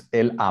loves,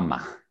 él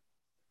ama.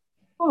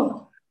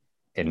 Oh.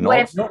 El What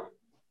if- novio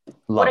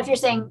What if loves. you're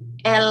saying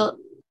el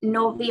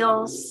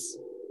novios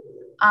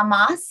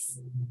amas?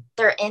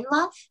 They're in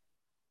love?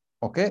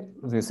 Ok,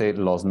 dice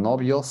los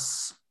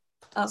novios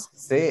Oh.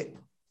 se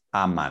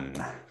aman.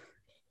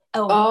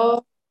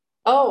 Oh.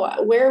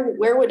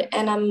 Where would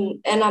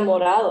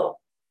enamorado?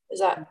 Is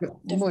that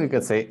We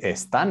could say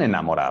están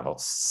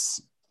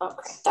enamorados.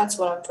 okay? That's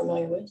what I'm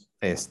familiar with.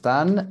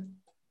 Están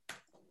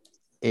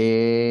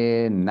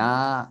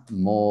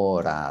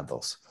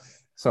enamorados.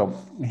 So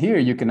here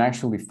you can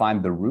actually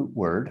find the root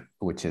word,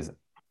 which is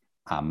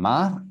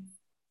amar.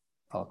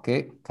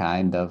 Okay,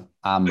 kind of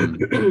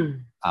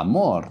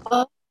amor.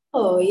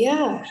 Oh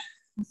yeah.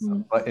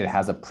 So, but it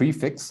has a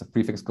prefix. The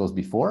prefix goes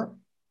before.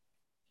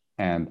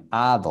 And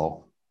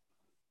ado,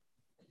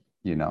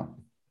 you know,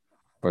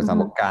 for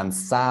example,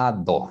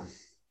 cansado.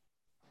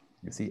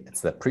 You see,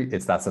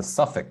 that's a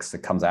suffix.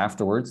 It comes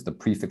afterwards. The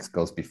prefix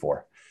goes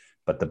before.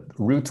 But the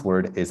root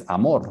word is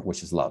amor,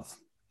 which is love.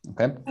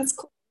 Okay? That's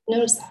cool.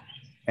 Notice that.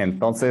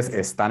 Entonces,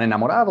 están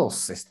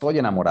enamorados. Estoy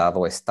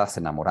enamorado. Estás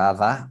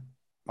enamorada.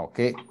 Ok.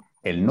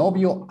 El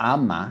novio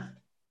ama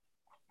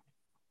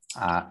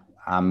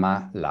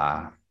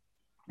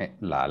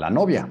la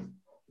novia.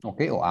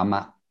 Ok. O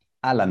ama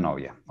a la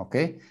novia. Ok.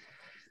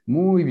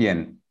 Muy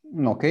bien.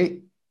 Ok.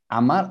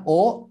 Amar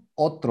o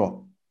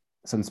otro.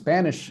 So in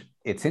Spanish,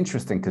 it's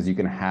interesting because you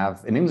can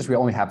have, in English, we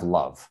only have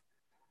love.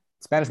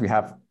 In Spanish, we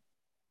have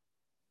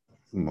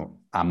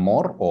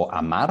amor or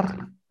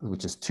amar,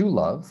 which is to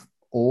love,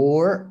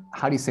 or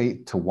how do you say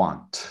to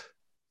want?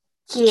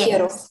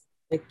 Quiero.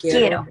 Te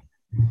quiero.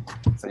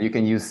 So you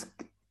can use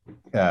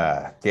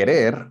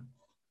querer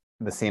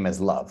the same as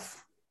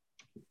love.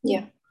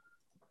 Yeah.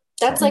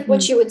 That's like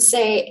what you would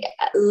say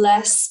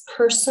less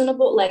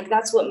personable. Like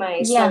that's what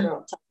my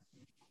son-in-law taught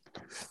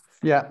me.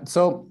 Yeah,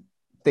 so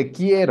te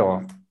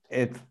quiero,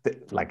 it's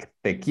like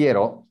te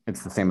quiero,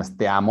 it's the same as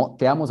te amo.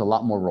 Te amo is a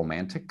lot more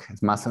romantic.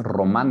 It's más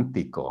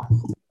romántico.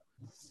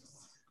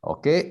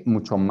 Ok,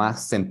 mucho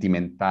más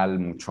sentimental,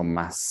 mucho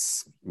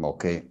más,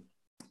 ok.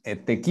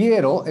 Te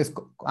quiero es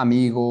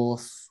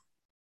amigos,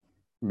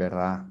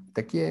 ¿verdad?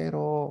 Te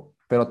quiero,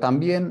 pero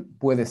también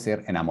puede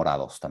ser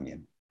enamorados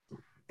también.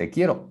 Te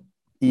quiero.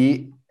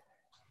 Y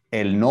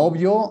el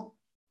novio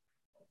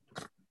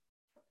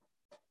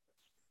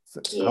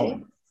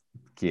Quiere.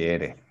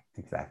 Quiere,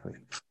 exactly.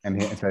 And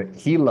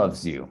he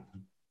loves you.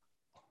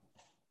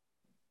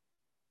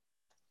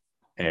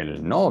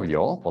 El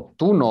novio o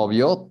tu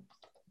novio,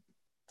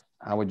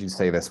 how would you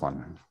say this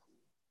one?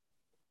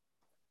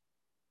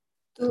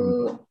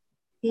 Tu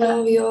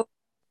novio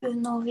Tu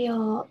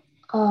novio,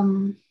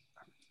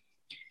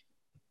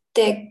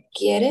 te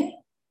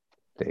quiere.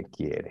 Te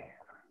quiere.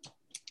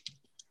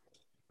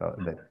 So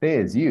the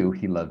te is you,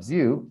 he loves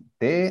you.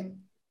 Te,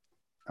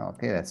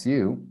 okay, that's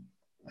you.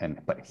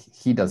 But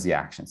he does the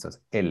action, so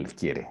él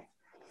quiere.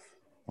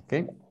 Ok,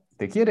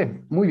 te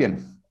quiere, muy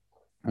bien.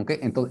 Ok,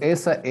 entonces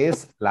esa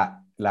es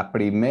la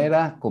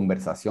primera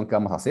conversación que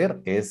vamos a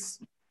hacer,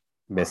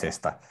 ves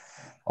esta.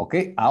 Ok,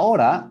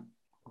 ahora,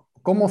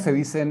 ¿cómo se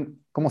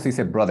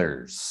dice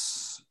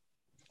brothers?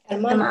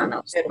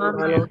 hermanos.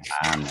 Hermano.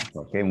 Hermanos,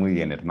 ok, muy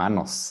bien,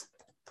 hermanos.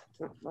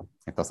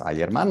 Entonces,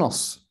 hay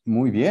hermanos,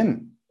 muy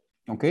bien.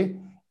 Ok,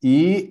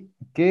 ¿y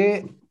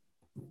qué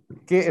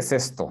es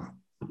esto?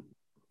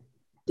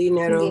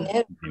 Dinero.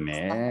 Dinero.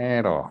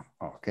 Dinero,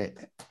 ok.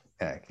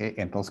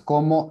 Entonces,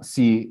 ¿cómo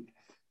si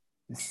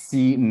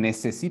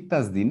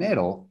necesitas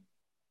dinero,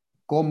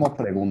 cómo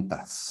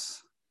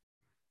preguntas?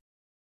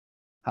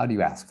 How do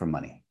you ask for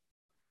money?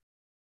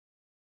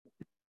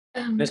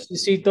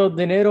 Necesito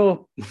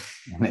dinero.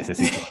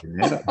 Necesito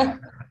dinero.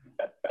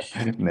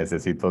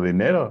 Necesito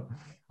dinero.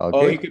 Or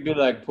Okay. you could be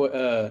like,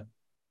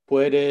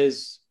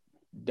 ¿puedes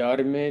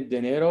darme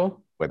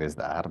dinero? ¿Puedes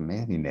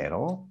darme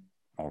dinero?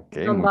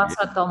 Okay, No muy vas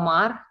bien. a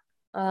tomar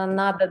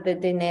nada de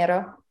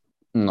dinero.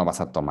 No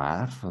vas a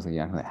tomar, o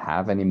sea,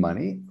 have any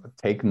money,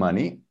 take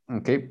money.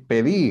 Okay,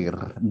 pedir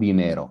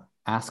dinero.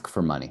 Ask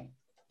for money.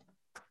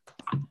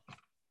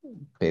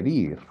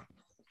 Pedir.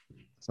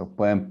 So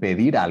pueden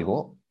pedir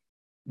algo.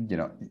 You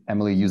know,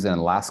 Emily used it in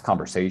the last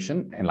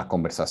conversation, en la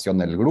conversación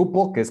del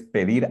grupo, que es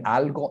pedir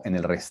algo en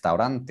el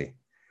restaurante.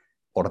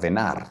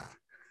 Ordenar.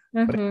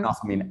 But it can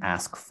also mean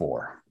ask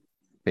for.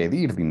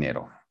 Pedir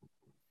dinero.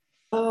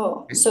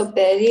 Oh, so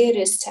pedir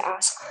is to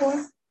ask for?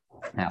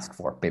 Ask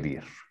for,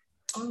 pedir.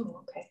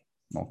 Oh, okay.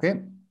 ¿Ok?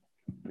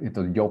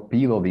 Entonces yo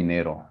pido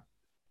dinero.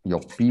 Yo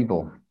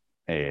pido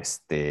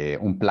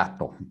un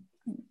plato.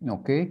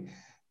 ¿Ok?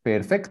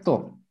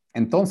 Perfecto.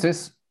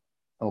 Entonces,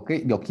 ok,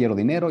 yo quiero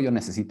dinero, yo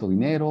necesito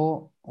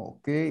dinero.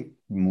 Ok,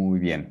 muy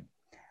bien.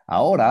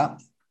 Ahora,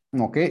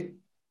 ok,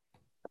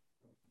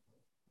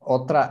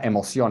 otra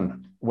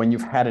emoción. When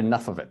you've had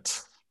enough of it.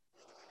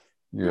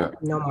 Yeah.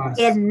 No más.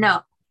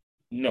 No.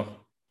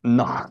 No.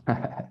 No,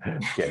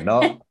 que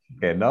no,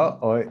 que no.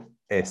 Hoy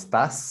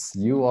estás,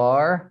 you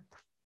are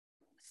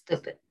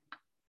Stupid.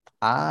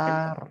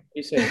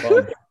 He said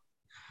fun.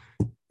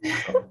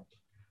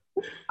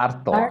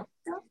 harto.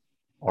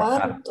 Or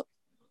Harto.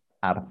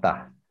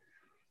 harta.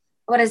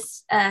 What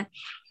is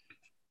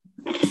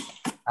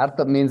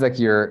Harto means like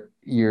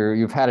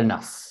you've had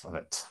enough of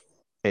it.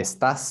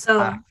 Estás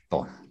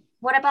harto.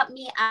 what about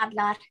me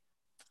hablar?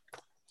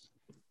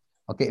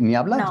 Okay, ni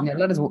hablar, No. ni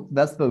hablar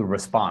that's the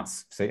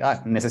response. Say,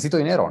 necesito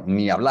dinero,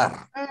 ni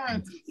hablar.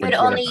 You would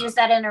only use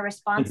that in a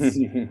response.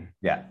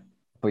 Yeah.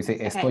 Pues say,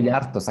 estoy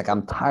harto. It's like,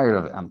 I'm tired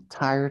of it. I'm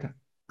tired.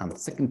 I'm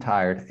sick and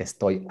tired.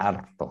 Estoy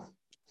harto.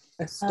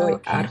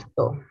 Estoy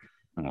harto.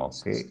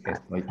 Ok,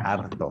 estoy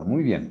harto.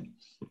 Muy bien.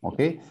 Ok.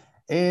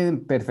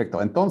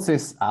 Perfecto.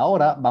 Entonces,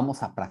 ahora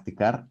vamos a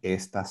practicar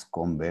estas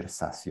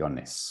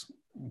conversaciones.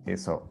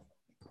 Eso.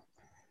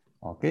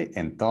 Okay,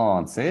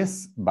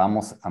 entonces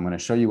vamos, I'm going to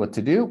show you what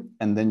to do,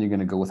 and then you're going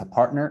to go with a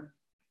partner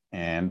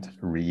and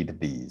read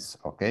these.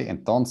 Okay,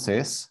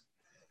 entonces,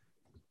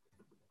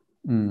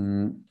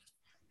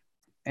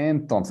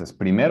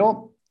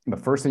 primero, the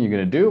first thing you're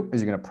going to do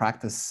is you're going to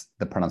practice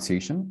the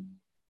pronunciation.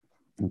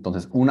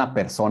 Entonces, una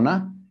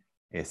persona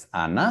es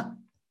Ana,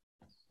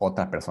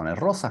 otra persona es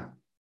Rosa.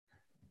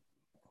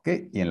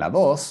 Okay, y en la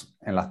 2,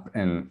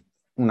 en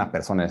una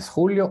persona es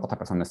Julio, otra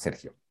persona es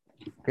Sergio.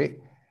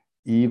 Okay.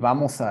 Y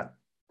vamos a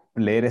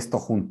leer esto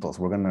juntos.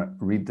 We're going to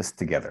read this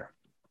together.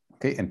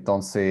 Okay.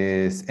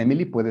 Entonces,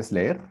 Emily, ¿puedes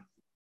leer?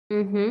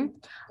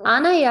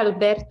 Ana y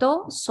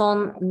Alberto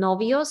son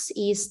novios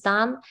y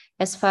están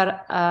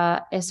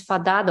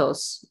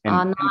enfadados.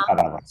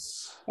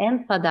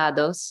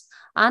 Enfadados.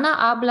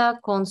 Ana habla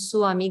con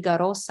su amiga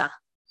Rosa.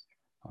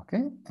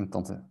 Okay.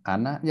 Entonces,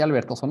 Ana y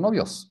Alberto son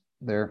novios.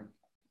 They're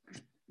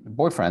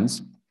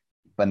boyfriends,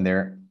 but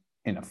they're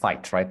in a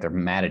fight, right? They're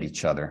mad at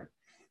each other.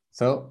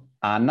 So,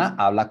 Ana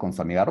habla con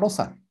su amiga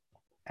Rosa.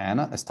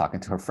 Anna is talking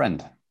to her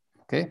friend.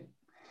 Okay.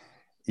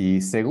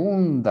 Y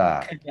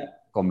segunda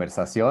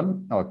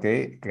conversación,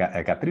 okay,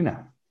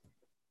 Katrina.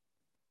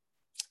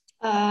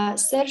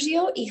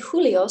 Sergio y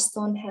Julio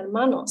son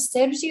hermanos.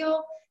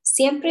 Sergio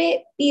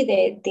siempre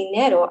pide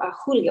dinero a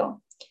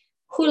Julio.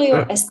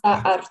 Julio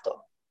está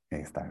harto.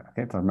 Ahí está.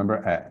 Okay. So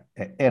remember,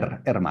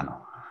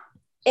 hermano.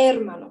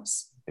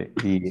 Hermanos.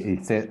 Y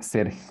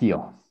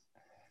Sergio.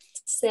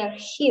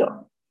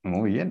 Sergio.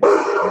 Muy bien.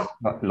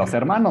 Los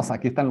hermanos,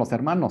 aquí están los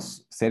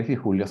hermanos. Sergio y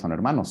Julio son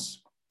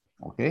hermanos.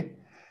 Ok.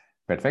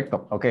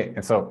 Perfecto. Ok.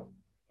 So,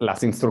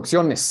 las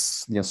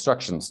instrucciones, the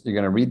instructions, you're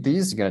going to read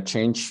these. You're going to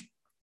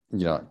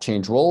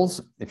change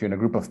roles. If you're in a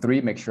group of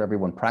 3, make sure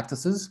everyone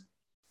practices,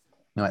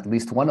 at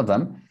least one of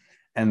them.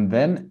 And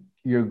then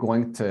you're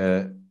going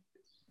to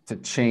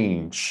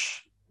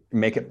change,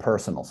 make it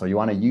personal. So you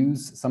want to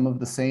use some of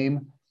the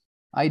same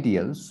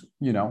ideas,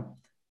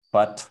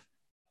 but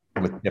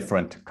with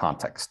different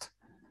context.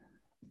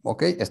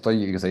 Ok,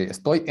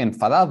 estoy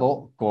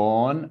enfadado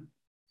con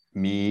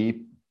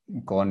mi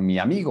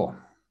amigo,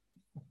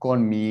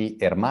 con mi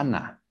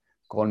hermana,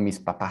 con mis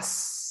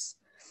papás,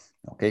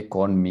 ok,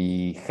 con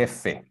mi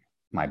jefe,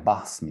 my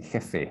boss, mi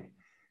jefe.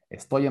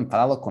 Estoy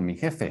enfadado con mi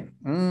jefe.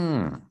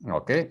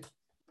 Ok.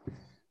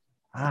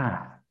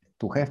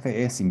 Tu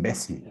jefe es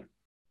imbécil.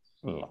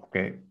 Ok.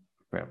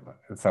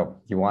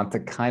 So you want to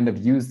kind of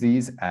use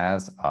these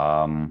as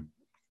a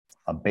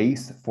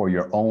base for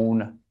your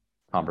own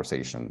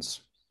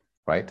conversations.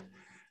 Right?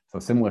 So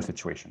similar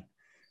situation.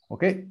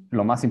 Ok,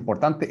 lo más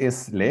importante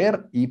es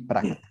leer y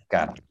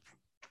practicar.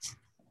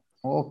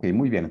 Ok,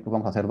 muy bien. Entonces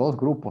vamos a hacer 2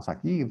 grupos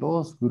aquí,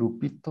 2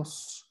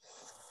 grupitos.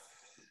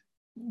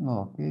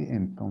 Ok,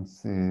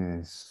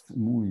 entonces,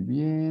 muy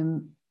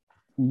bien.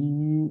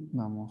 Y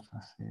vamos a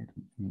hacer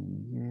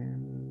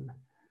Miguel.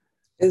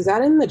 Is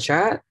that in the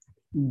chat?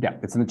 Yeah,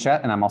 it's in the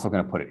chat, and I'm also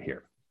going to put it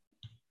here.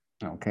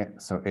 Okay,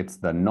 so it's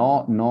the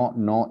no, no,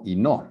 no, y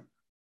no.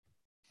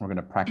 We're going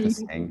to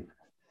practice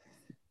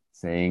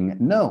saying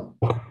no,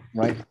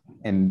 right?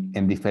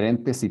 En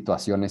diferentes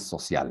situaciones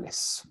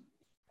sociales.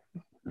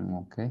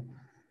 Ok.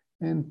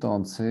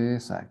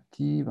 Entonces,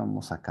 aquí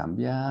vamos a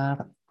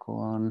cambiar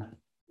con...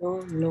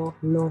 No, no,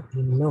 no,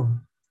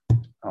 no.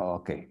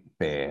 Ok,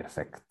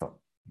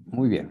 perfecto.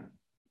 Muy bien.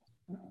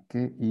 Ok,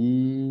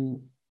 y...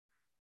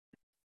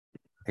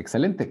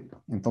 Excelente.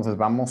 Entonces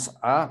vamos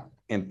a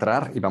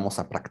entrar y vamos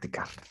a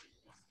practicar.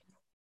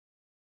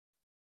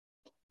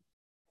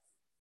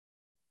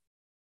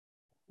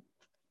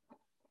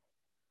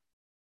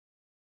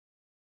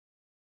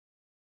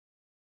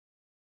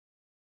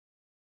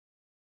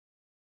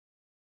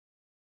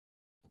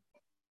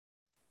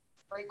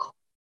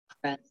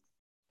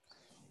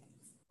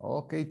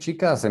 Ok,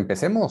 chicas,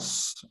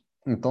 empecemos.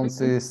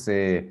 Entonces,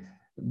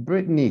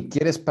 Brittany,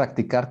 ¿quieres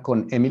practicar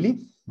con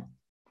Emily?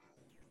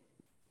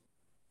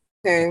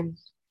 Okay.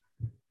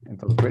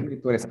 Entonces,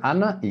 Brittany, tú eres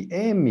Ana y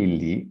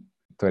Emily,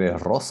 tú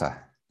eres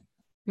Rosa.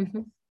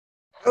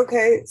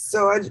 Okay,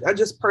 so I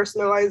just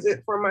personalize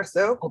it for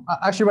myself.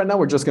 Actually, right now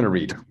we're just going to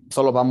read.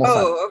 Solo vamos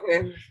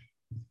okay.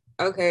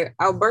 Okay,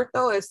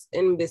 Alberto es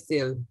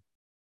imbécil.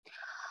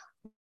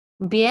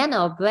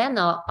 Bueno,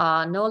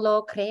 no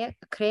lo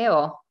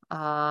creo.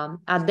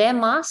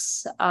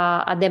 Además,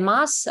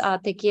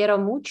 te quiero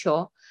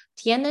mucho.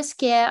 ¿Tienes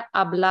que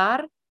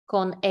hablar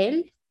con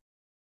él?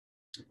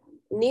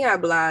 Ni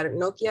hablar,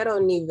 no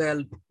quiero ni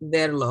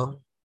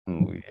verlo.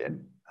 Muy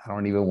bien. I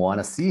don't even want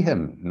to see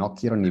him. No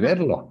quiero ni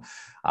verlo.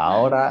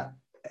 Ahora,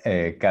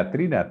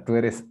 Katrina, tú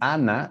eres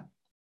Ana.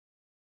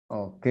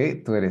 Ok,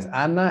 tú eres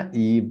Ana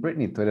y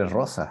Brittany, tú eres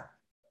Rosa.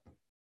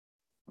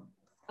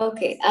 Ok,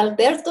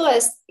 Alberto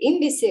es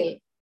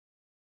imbécil.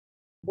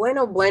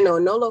 Bueno,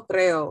 no lo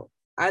creo.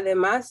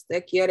 Además,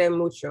 te quiere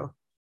mucho.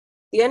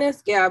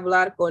 Tienes que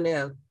hablar con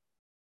él.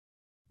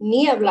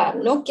 Ni hablar,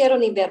 no quiero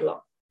ni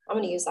verlo. I'm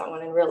going to use that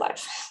one in real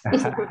life.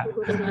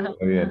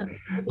 Muy bien.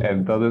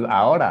 Entonces,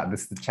 ahora,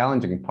 this is the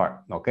challenging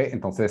part, okay?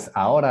 Entonces,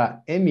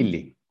 ahora,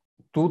 Emily,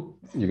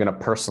 you're going to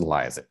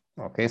personalize it,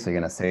 okay? So you're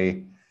going to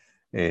say,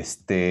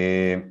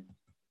 You're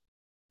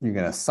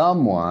gonna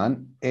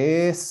someone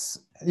is,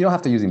 you don't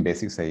have to use in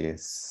basic, say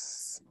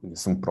es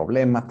un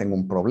problema, tengo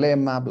un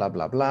problema, blah,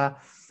 blah, blah.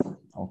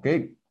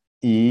 Okay.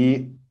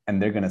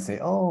 And they're gonna say,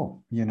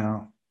 oh, you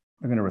know,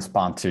 we're gonna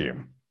respond to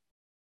you.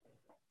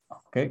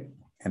 Okay.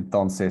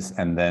 Entonces,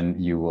 and then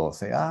you will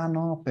say,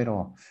 no,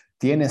 pero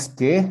tienes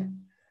que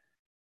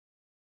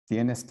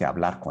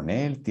hablar con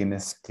él,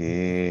 tienes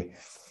que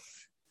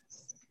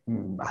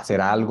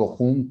hacer algo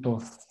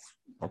juntos.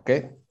 Ok.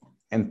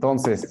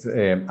 Entonces,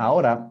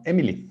 ahora,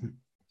 Emily.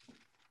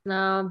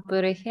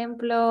 Por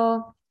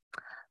ejemplo,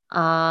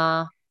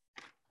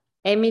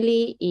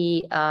 Emily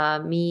y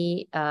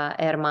mi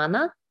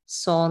hermana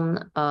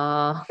son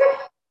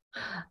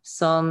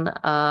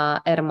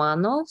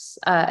hermanas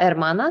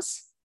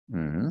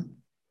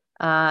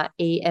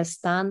y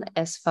están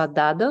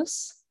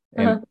enfadados.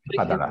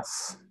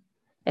 Enfadadas.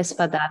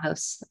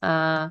 Enfadados.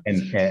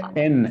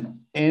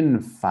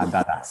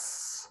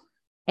 Enfadadas.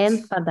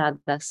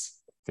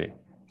 Enfadadas. Sí.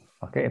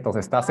 Ok,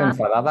 entonces estás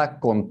enfadada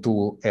con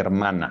tu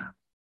hermana.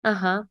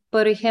 Ajá.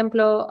 Por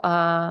ejemplo,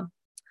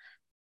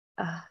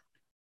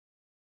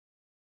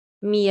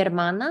 mi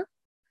hermana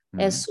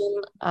es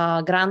un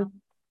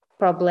gran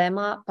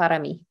problema para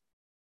mí.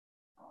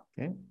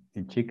 Okay.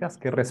 ¿Y chicas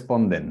qué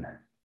responden?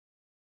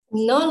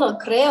 No lo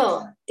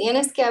creo.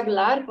 Tienes que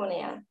hablar con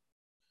ella.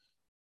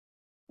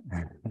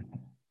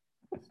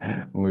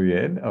 Muy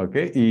bien,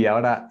 ok. Y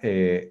ahora,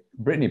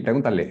 Brittany,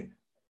 pregúntale,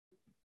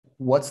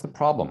 what's the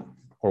problem?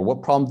 Or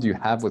what problem do you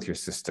have with your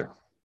sister?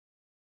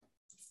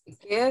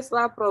 ¿Qué es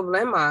el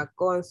problema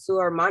con su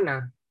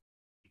hermana?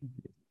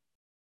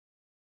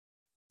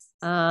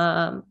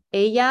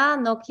 Ella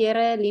no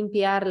quiere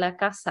limpiar la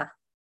casa.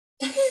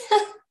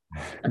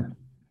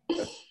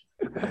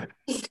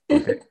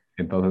 Okay.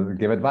 Entonces,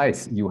 give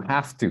advice. You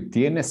have to.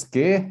 Tienes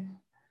que.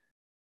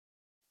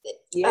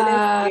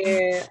 Tienes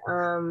que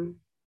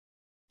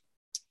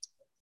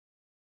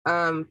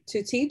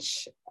to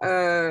teach.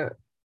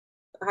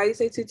 How do you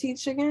say to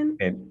teach again?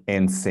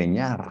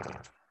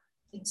 Enseñar.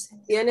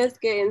 Tienes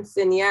que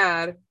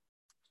enseñar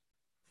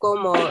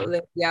cómo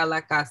limpiar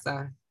la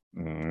casa.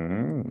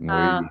 Muy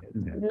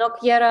bien. No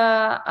quiero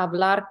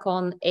hablar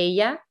con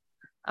ella.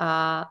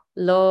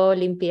 Lo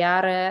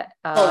limpiaré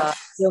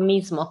yo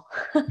mismo.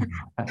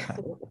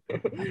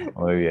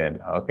 Muy bien.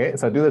 Okay,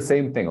 so do the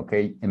same thing,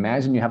 okay?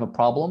 Imagine you have a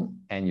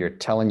problem and you're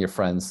telling your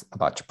friends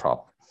about your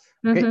problem.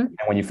 Okay, and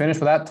when you finish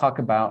with that, talk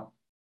about,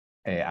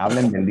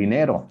 hablen del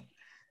dinero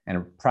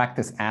and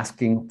practice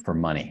asking for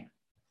money.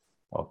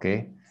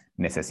 Okay,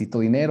 necesito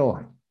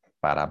dinero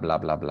para bla,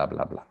 bla, bla,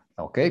 bla, bla.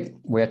 Okay,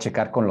 voy a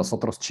checar con los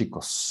otros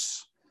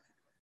chicos.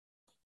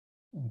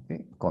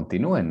 Okay,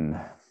 continúen.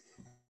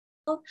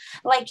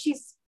 Like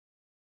she's,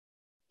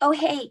 oh,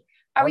 hey,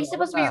 are we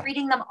supposed to be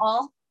reading them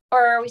all?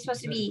 Or are we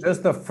supposed to be?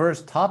 Just the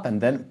first top and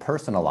then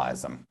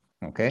personalize them.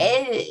 Okay.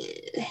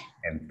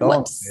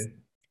 Entonces,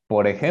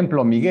 por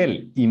ejemplo,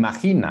 Miguel,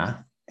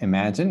 imagine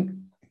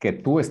que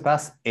tú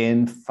estás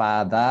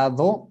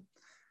enfadado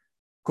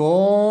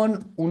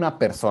con una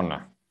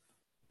persona.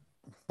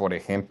 Por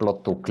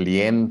ejemplo, tu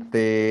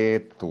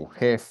cliente, tu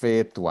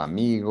jefe, tu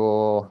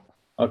amigo.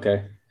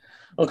 Okay.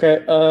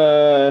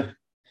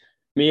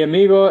 Mi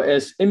amigo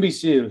es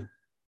imbécil.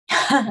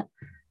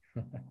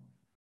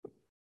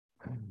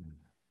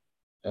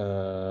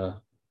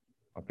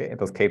 Okay,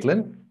 entonces,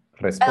 Caitlin,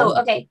 responde. Oh,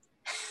 okay.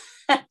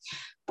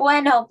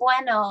 Bueno,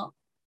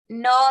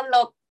 no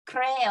lo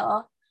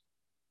creo.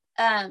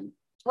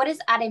 What is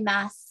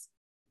además?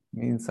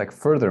 Means like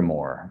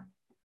furthermore.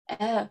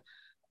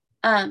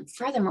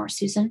 Furthermore,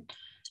 Susan.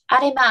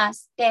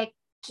 Además, te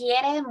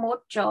quiere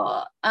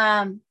mucho.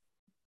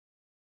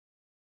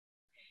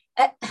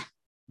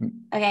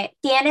 Okay,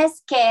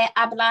 tienes que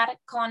hablar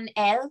con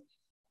él.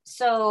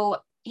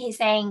 So he's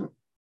saying,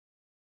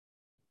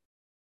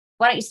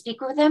 why don't you speak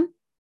with him?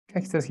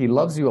 He says he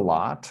loves you a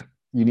lot.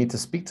 You need to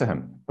speak to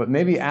him, but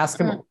maybe ask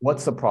him,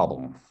 what's the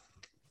problem?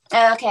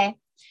 Okay.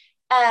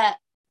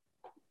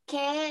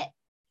 ¿Qué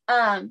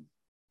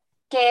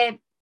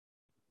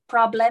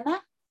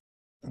problema?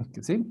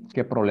 ¿Sí?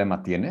 ¿Qué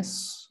problema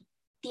tienes?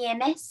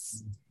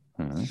 ¿Tienes?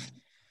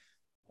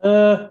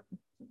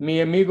 Mi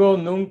amigo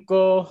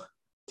nunca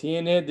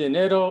tiene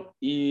dinero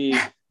y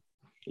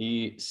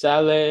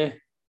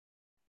sale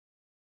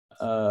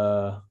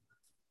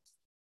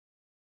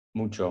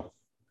mucho.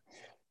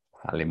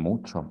 Sale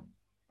mucho.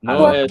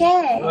 ¿Por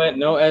qué?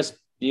 No es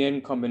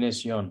bien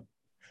combinación.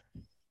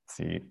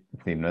 Sí,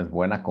 no es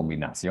buena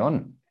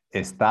combinación.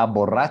 Está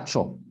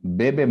borracho,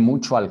 bebe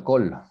mucho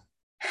alcohol.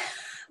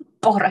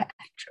 Borracho.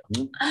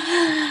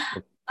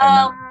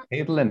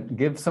 Caitlin,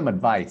 give some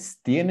advice.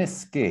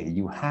 Tienes que,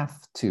 you have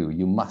to,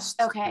 you must.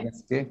 Okay.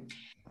 Tienes que.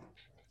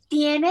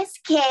 Tienes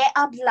que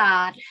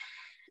hablar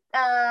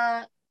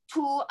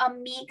tu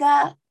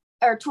amiga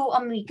or tu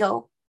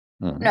amigo.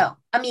 No,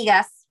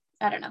 amigas.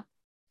 I don't know.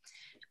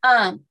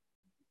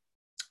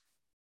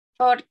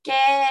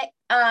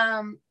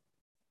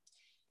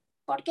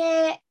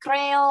 Porque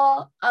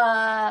creo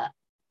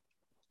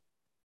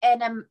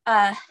en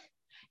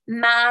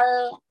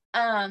mal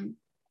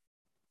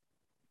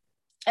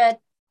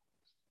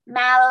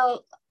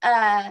mal,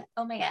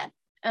 oh my God.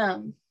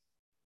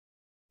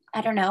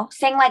 I don't know.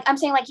 I'm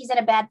saying like he's in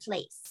a bad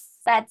place,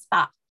 bad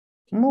spot.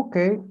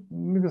 Okay,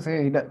 you can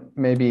say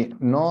maybe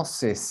no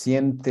se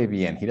siente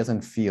bien. He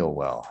doesn't feel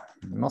well.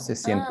 No se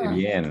siente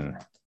bien.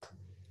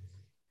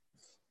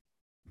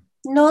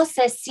 No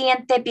se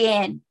siente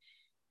bien.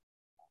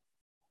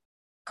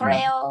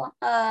 Creo,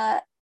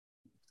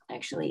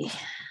 actually,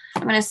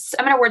 I'm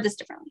gonna word this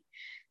differently.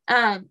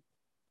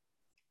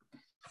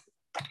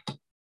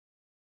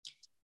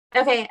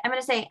 Okay, I'm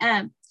gonna say,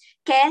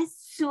 ¿qué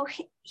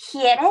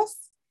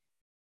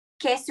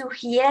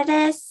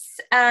sugieres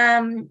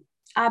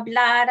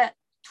hablar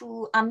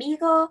tu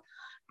amigo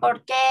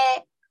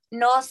porque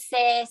no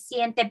se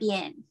siente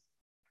bien?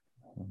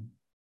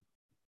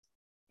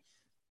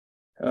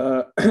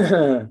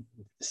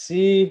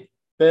 Sí,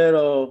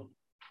 pero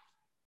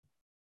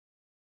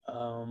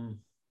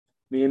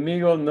mi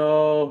amigo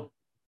no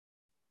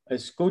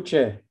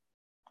escuche.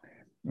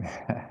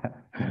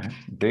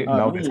 Sí,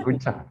 no me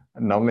escucha.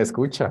 No me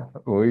escucha.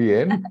 Muy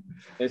bien.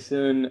 Es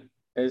un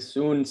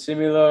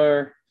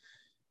similar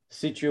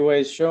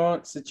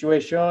situation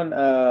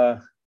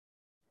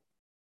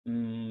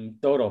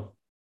todo.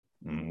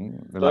 De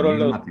la Todos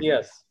misma los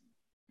días.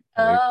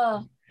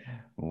 Oh,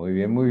 Muy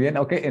bien, muy bien.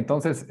 Ok,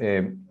 entonces,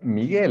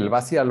 Miguel,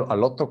 vas a ir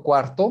al otro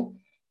cuarto.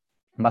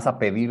 Vas a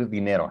pedir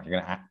dinero.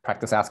 You're going to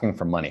practice asking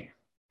for money.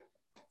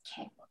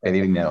 okay.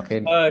 Pedir dinero,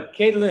 okay?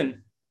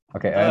 Caitlin.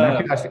 Okay,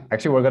 and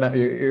actually we're gonna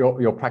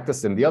you'll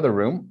practice in the other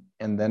room,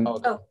 and then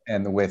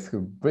and with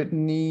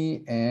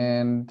Brittany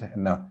and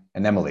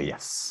Emily,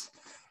 yes.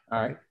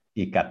 All right.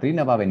 Y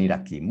Katrina va a venir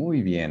aquí,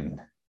 muy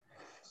bien.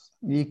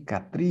 Y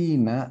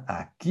Katrina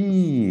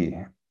aquí.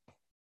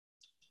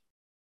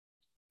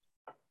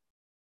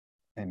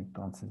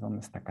 Entonces,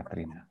 ¿dónde está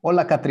Katrina?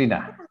 Hola,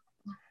 Katrina.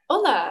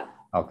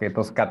 Hola. Ok,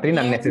 entonces,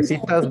 Katrina, Bien.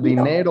 necesitas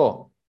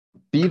dinero.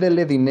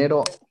 Pídele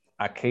dinero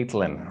a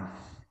Caitlin.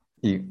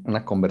 Y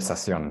una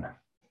conversación.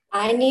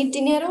 I need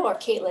dinero or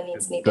Caitlin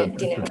needs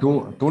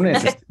dinero? Tú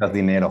necesitas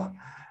dinero.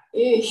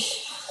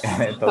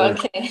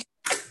 Entonces, Okay.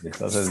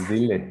 entonces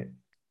dile.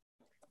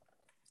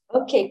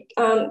 Okay,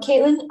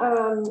 Caitlin,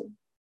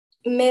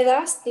 ¿me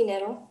das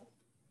dinero?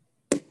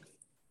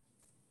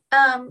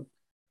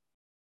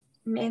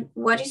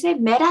 What did you say?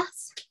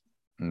 Medas?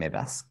 ¿Me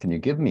das? Can you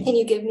give me? Can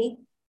you give me?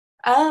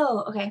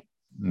 Oh, okay.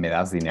 ¿Me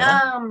das dinero?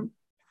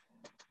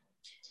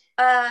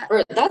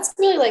 Or that's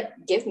really like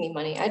give me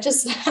money. I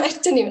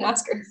didn't even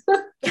ask her.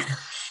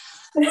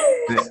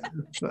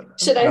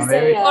 Should I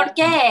say ¿Por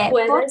qué?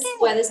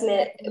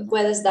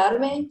 puedes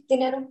darme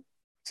dinero?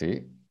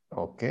 Sí,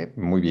 ok,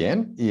 muy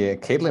bien. Y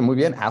Caitlin, muy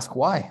bien. Ask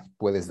why.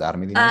 ¿Puedes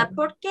darme dinero?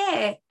 ¿Por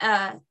qué?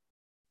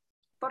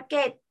 ¿Por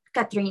qué,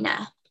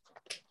 Katrina?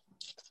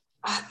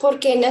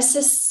 Porque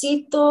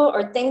necesito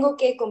o tengo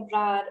que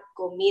comprar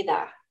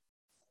comida.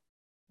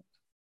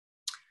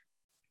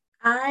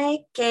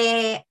 Hay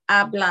que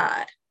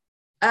hablar.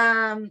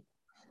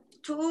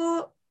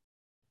 Tú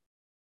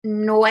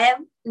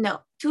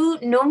tú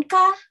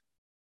nunca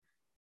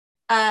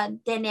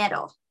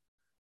dinero.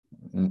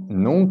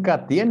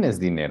 Nunca tienes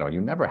dinero.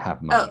 You never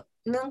have money. Oh,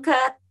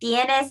 nunca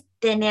tienes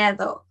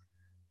dinero.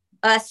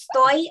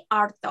 Estoy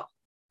harto.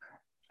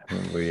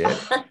 Muy bien.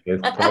 Estoy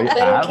Pero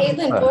harta.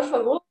 Caitlin, por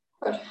favor.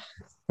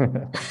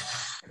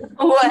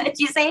 What did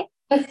you say?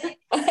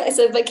 I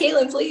said, but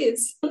Caitlin,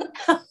 please.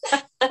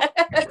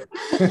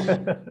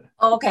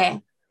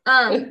 Okay.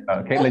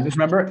 Caitlin, just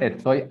remember,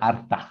 estoy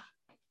harta.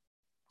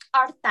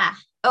 Harta.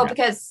 Oh, Yeah.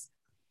 because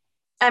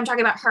I'm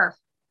talking about her.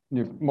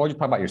 You talk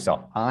about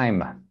yourself.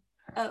 I'm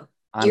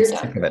You're sick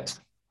done. of it.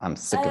 I'm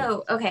sick of it.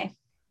 Oh, okay.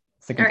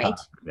 Sick All and right.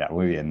 tired. Yeah,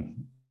 muy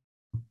bien.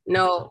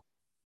 No.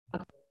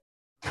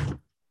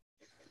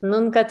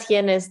 Nunca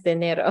tienes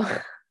dinero.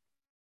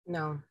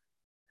 No.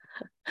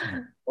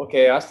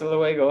 Okay, hasta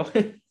luego.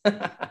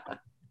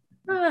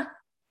 Ah,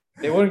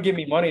 They wouldn't give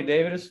me money,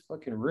 David. It's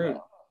fucking rude.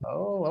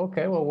 Oh,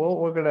 okay. Well,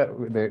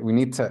 we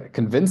need to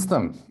convince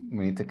them.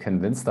 We need to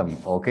convince them.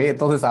 Okay,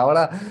 entonces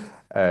ahora,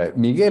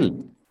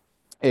 Miguel,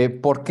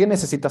 ¿por qué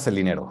necesitas el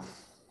dinero?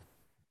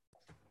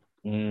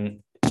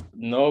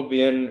 No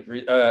bien.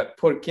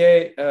 ¿Por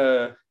qué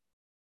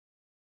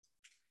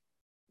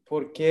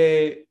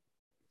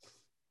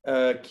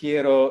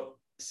quiero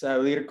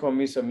salir con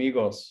mis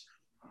amigos?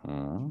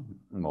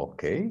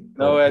 Ok.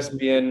 No es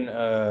bien.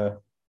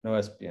 No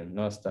es bien.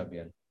 No está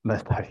bien. No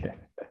está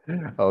bien.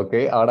 Ok,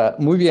 ahora,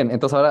 muy bien.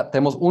 Entonces ahora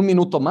tenemos un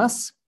minuto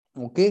más.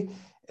 Ok.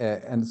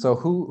 And so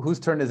whose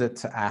turn is it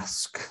to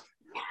ask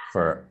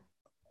for,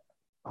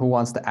 who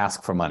wants to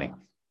ask for money?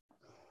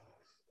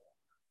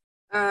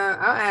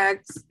 I'll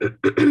ask.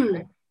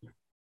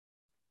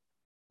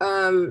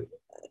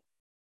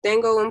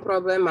 Tengo un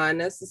problema.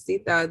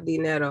 Necesito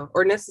dinero.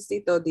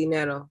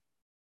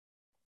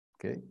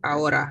 Okay.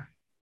 Ahora,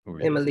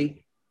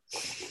 Emily.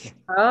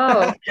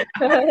 oh.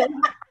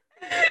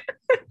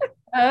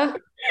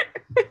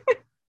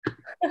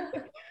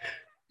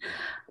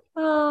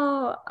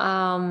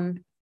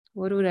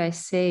 What would I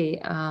say?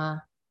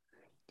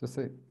 Just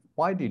say,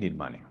 why do you need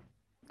money?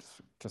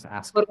 Just Just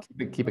ask. ¿Por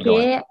Keep it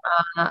going.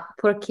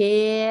 ¿Por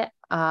qué,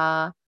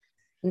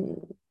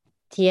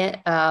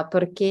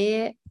 por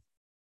qué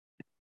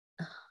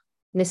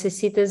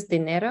necesitas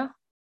dinero?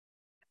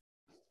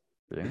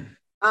 Bien.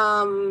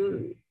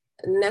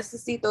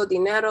 Necesito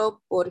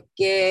dinero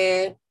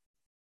porque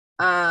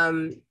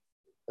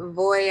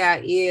voy a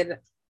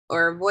ir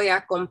o voy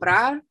a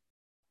comprar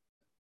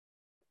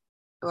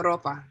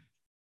ropa.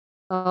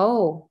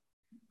 Oh.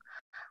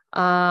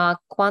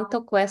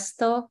 ¿Cuánto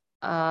cuesta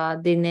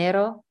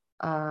dinero?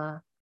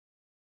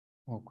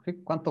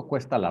 Okay. ¿Cuánto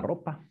cuesta la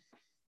ropa?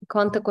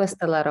 ¿Cuánto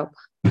cuesta la ropa?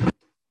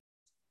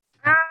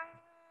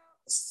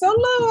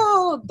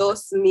 Solo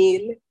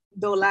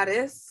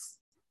 $2,000.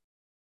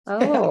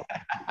 Oh.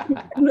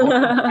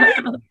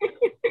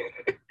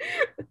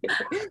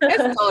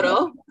 Es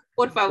todo,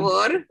 por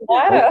favor.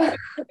 Claro.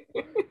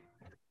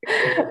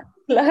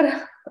 Claro.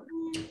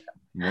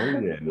 Muy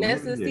bien. Muy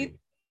Necesito. bien.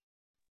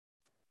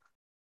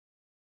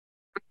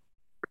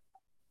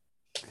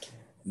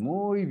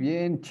 Muy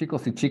bien,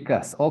 chicos y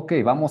chicas. Ok,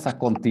 vamos a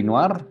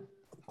continuar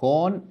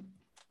con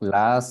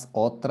las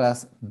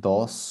otras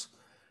dos.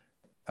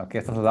 Ok,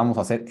 estas las vamos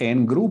a hacer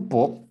en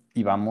grupo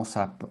y vamos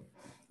a...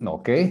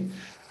 Ok,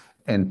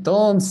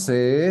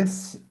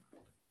 entonces,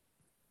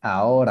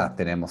 ahora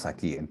tenemos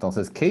aquí.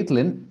 Entonces,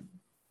 Caitlin,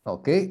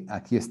 ok,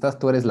 aquí estás,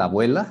 tú eres la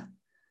abuela.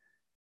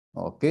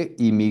 Ok,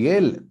 y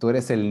Miguel, tú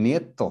eres el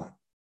nieto.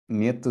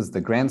 Nieto es the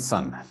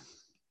grandson.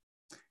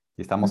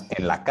 Y estamos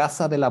en la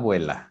casa de la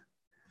abuela.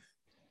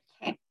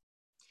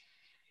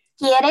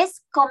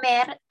 ¿Quieres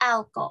comer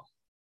algo?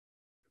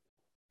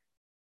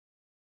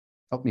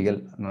 Oh,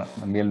 Miguel, no,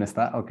 Miguel no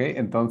está. Ok,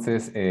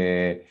 entonces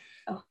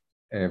Oh.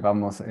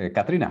 Vamos,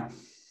 Katrina.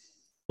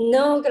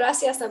 No,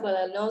 gracias,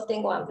 abuela. No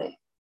tengo hambre.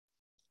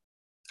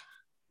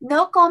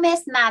 ¿No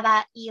comes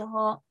nada,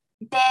 hijo?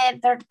 ¿De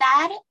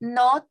verdad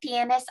no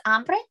tienes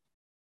hambre?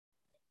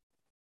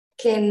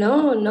 Que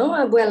no,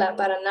 abuela,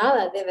 para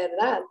nada, de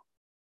verdad.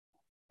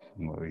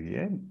 Muy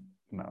bien.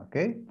 Ok.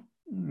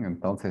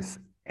 Entonces,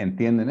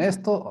 ¿entienden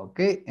esto? Ok.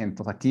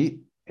 Entonces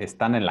aquí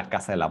están en la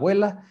casa de la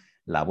abuela.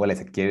 La abuela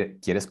dice,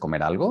 ¿quieres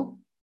comer algo?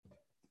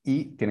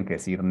 Y tienen que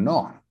decir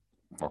no.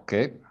 Ok.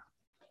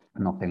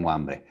 No tengo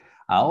hambre.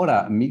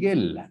 Ahora,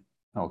 Miguel.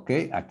 Ok.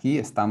 Aquí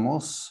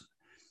estamos.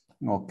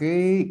 Ok.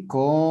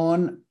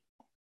 Con...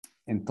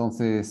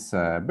 Entonces,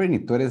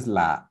 Brittany, tú eres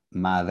la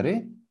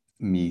madre.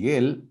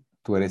 Miguel,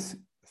 tú eres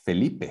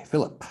Felipe,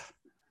 Philip.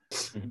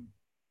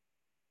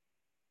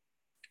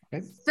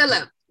 Okay.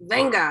 Philip,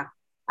 venga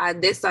a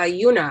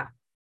desayunar.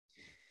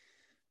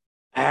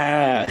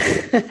 Ah.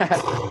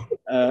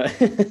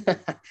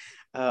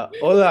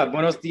 Hola,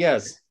 buenos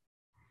días.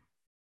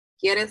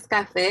 ¿Quieres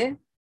café?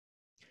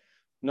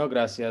 No,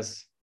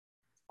 gracias.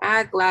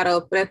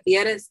 Claro,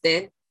 prefieres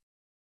té.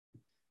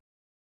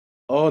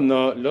 Oh,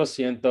 no, lo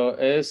siento.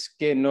 Es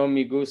que no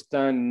me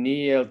gusta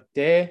ni el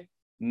té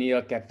ni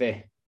el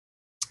café.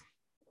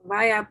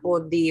 Vaya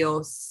por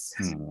Dios.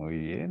 Muy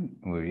bien,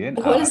 muy bien.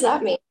 What does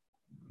that mean?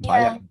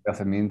 Vaya,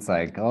 Yeah. it means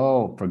like,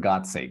 oh, for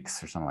God's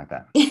sakes, or something like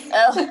that.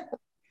 Oh.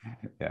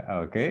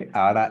 Yeah, ok.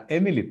 Ahora,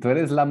 Emily, tú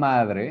eres la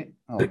madre.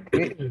 Ok.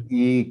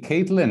 Y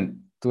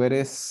Caitlin, tú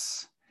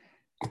eres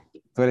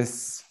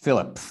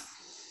Philip.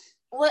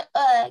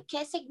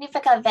 ¿Qué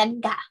significa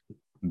venga?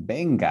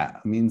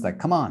 Venga means like,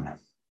 come on.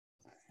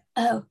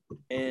 Oh.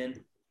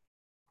 And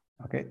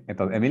Ok.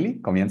 Entonces,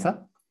 Emily,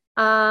 comienza.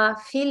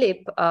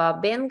 Philip,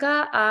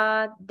 venga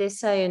a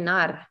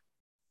desayunar.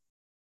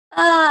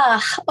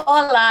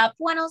 Hola,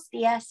 buenos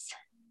días.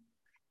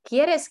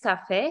 ¿Quieres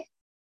café?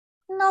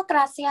 No,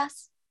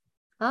 gracias.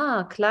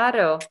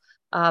 Claro.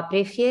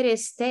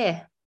 ¿Prefieres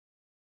té?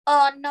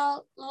 Oh,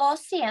 no, lo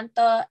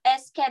siento.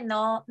 Es que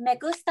no me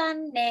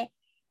gustan ni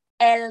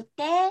el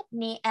té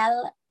ni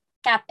el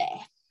café.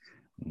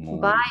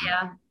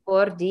 Vaya,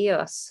 por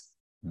Dios.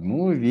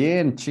 Muy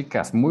bien,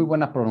 chicas. Muy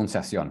buena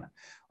pronunciación.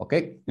 Ok.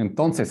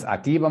 Entonces,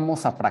 aquí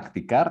vamos a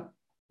practicar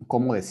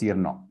cómo decir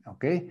no.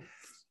 Ok.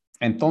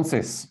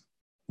 Entonces,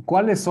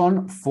 ¿cuáles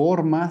son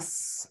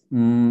formas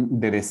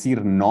de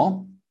decir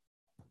no?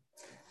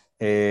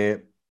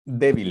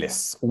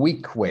 Débiles,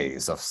 weak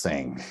ways of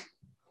saying.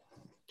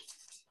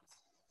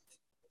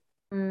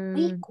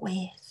 Weak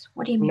ways.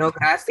 What do you mean? No,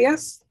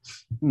 gracias.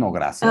 No,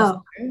 gracias. Oh.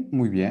 Okay,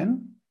 muy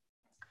bien.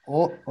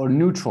 O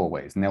neutral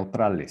ways,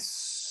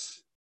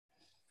 neutrales.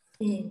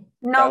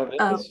 No,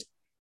 tal vez.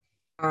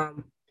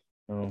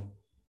 No.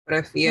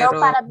 Prefiero. no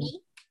para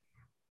mí.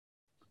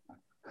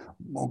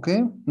 Ok,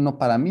 no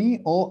para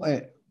mí. O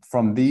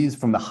from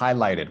the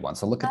highlighted ones.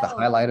 So look at the Oh.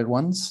 highlighted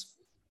ones.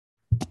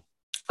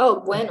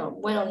 Oh, bueno,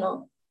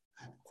 no.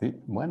 Sí,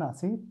 bueno,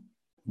 sí.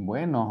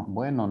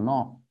 Bueno,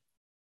 no.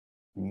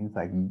 Means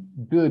like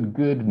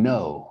good,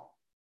 no.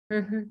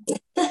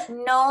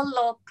 No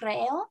lo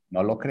creo.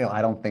 No lo creo.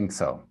 I don't think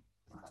so.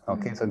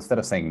 Okay, so instead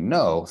of saying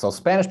no, so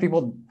Spanish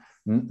people,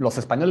 los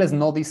españoles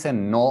no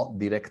dicen no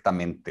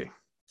directamente.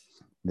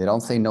 They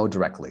don't say no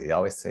directly. They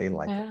always say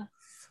like, Yeah.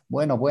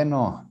 bueno,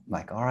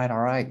 like, all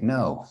right,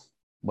 no.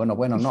 Bueno,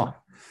 no.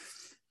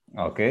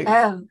 Okay.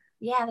 Oh,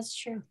 yeah, that's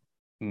true.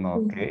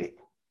 Okay.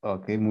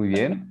 Ok, muy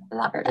bien.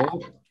 La verdad.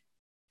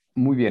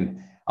 Muy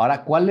bien.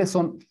 Ahora, ¿cuáles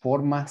son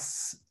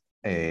formas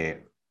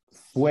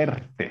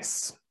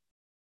fuertes?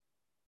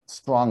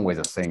 Strong ways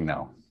of saying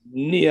no.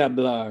 Ni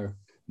hablar.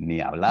 Ni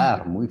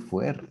hablar, muy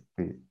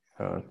fuerte.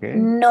 Ok.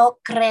 No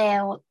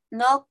creo,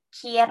 no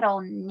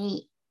quiero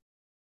ni.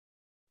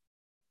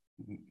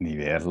 Ni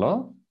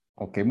verlo.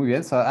 Okay, muy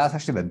bien. So that's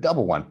actually the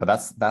double one, but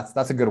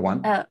that's a good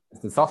one.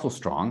 It's also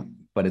strong,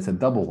 but it's a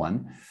double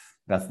one.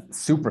 That's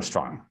super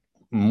strong.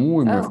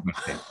 Muy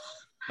fuerte.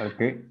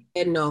 Okay.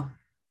 Que no.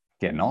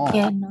 Que no.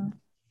 Que no.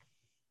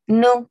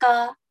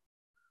 Nunca.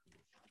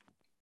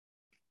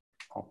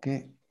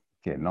 Okay.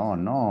 Que no,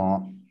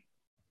 no.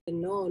 Que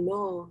no,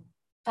 no.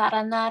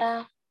 Para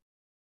nada.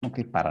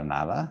 Okay, para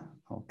nada.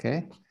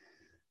 Okay.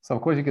 So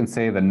of course you can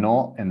say the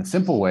no in the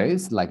simple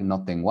ways, like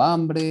no tengo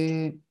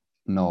hambre,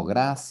 no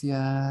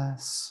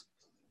gracias.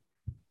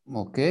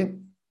 Okay.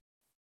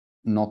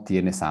 No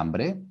tienes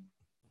hambre.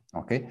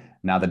 Okay.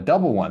 Now the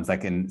double ones,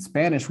 like in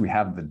Spanish, we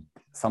have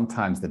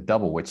sometimes the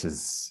double, which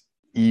is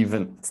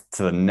even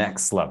to the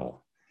next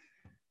level.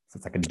 So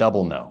it's like a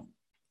double no.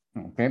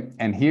 Okay.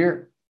 And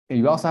here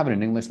you also have it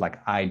in English, like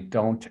I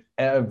don't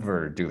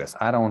ever do this.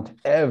 I don't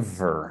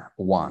ever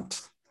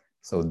want.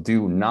 So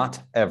do not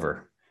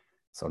ever.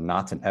 So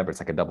not and ever, it's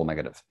like a double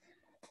negative.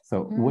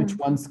 So which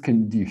ones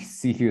do you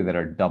see here that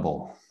are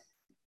double?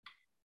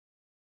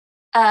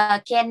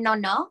 Que no,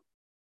 no.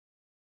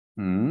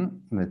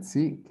 Let's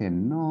see. Que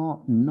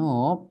no,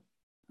 no.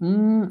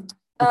 Okay.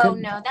 Oh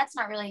no, that's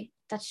not really.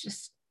 That's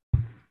just.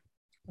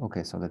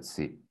 Okay, so let's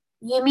see.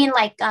 You mean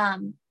like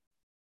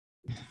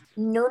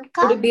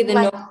nunca? Would it be the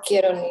Like, no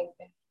quiero ni?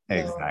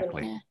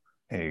 Exactly.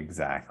 Yeah.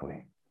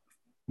 Exactly.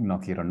 No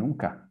quiero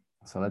nunca.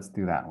 So let's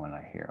do that one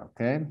right here,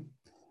 okay?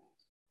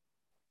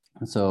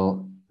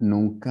 So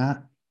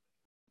nunca.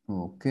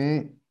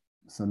 Okay.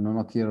 So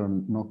no quiero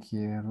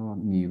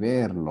ni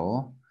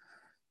verlo.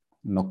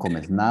 No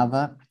comes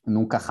nada.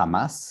 Nunca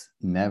jamás.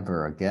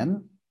 Never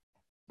again.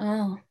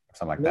 Oh.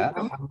 Something like that.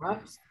 Nunca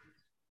jamás.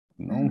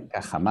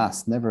 Nunca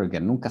jamás. Never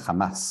again. Nunca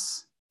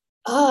jamás.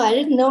 Oh, I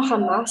didn't know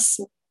jamás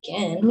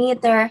again.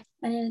 Neither.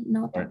 I didn't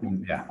know Or,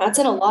 that. yeah. That's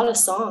in a lot of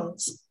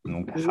songs.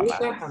 Nunca Nunca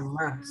jamás.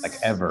 jamás. Like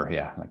ever,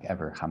 yeah. Like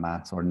ever,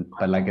 jamás. Or,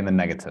 but like in the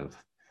negative.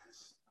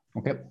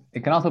 Okay.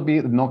 It can also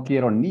be no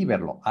quiero ni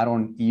verlo. I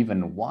don't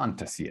even want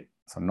to see it.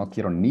 So no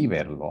quiero ni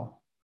verlo.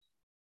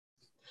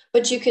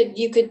 But you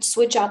could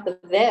switch out the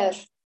ver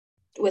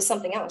with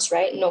something else,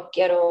 right? No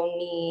quiero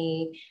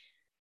ni.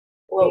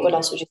 What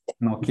else would you say?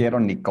 No quiero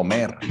ni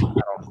comer. I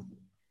don't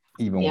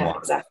even Yeah, want.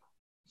 exactly.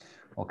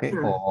 Okay.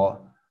 Or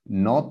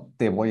no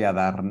te voy a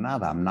dar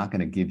nada. I'm not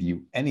going to give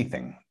you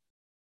anything.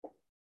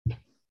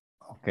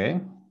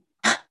 Okay.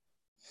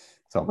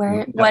 So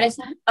What is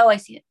that? Oh, I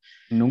see it.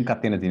 Nunca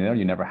tienes dinero.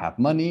 You never have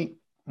money.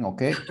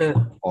 Okay.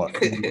 Or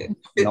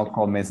no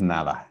comes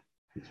nada.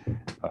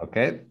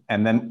 Okay.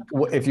 And then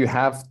if you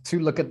have to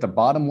look at the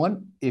bottom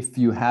one, if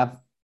you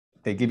have,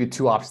 they give you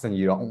two options and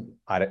you don't,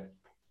 I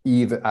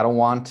don't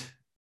want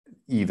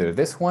either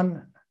this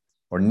one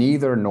or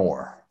neither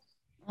nor.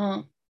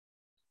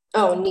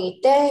 Oh,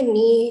 ni té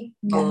ni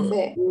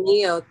café.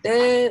 Ni el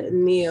té,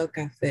 ni el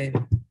café.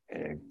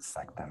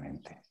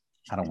 Exactamente.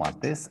 I don't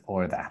want this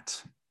or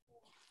that.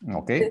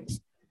 Okay.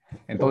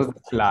 Entonces,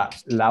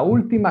 la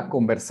última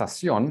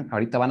conversación,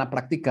 ahorita van a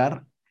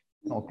practicar.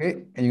 Okay.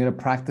 And you're going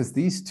to practice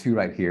these two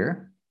right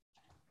here.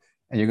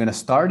 And you're going to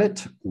start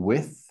it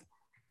with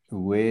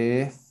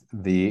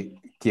the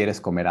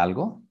 ¿quieres comer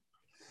algo?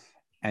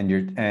 And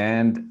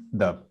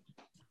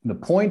the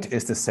point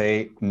is to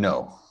say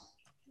no,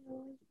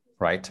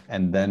 right?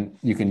 And then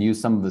you can use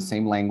some of the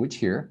same language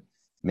here,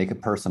 make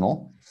it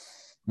personal.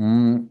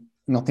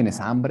 ¿No tienes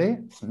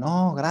hambre?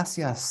 No,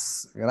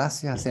 gracias.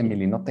 Gracias,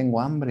 Emily. No tengo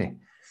hambre.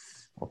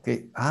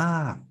 Okay.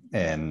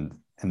 And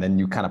then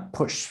you kind of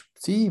push.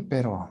 Sí,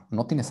 pero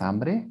 ¿no tienes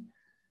hambre?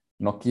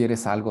 ¿No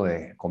quieres algo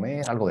de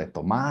comer, algo de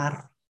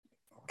tomar?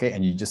 Okay.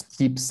 And you just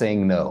keep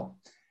saying no.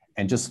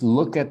 And just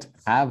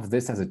have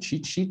this as a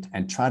cheat sheet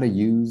and try to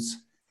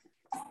use,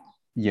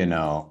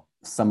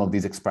 some of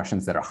these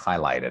expressions that are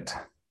highlighted.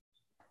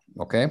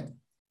 Okay.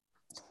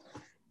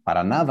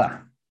 Para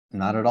nada.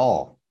 Not at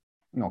all.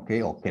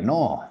 Okay. O que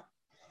no.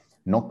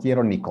 No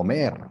quiero ni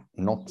comer.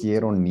 No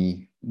quiero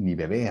ni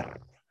beber.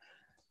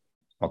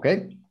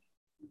 Okay.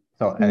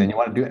 So, and then you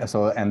want to do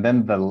so, and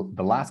then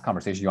the last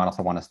conversation you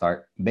also want to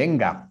start.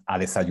 Venga a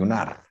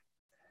desayunar.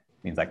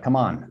 Means like, come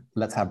on,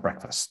 let's have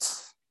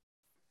breakfast.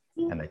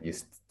 And then you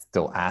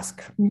still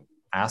ask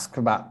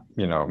about,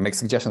 make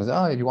suggestions.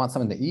 Oh, if you want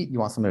something to eat, you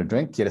want something to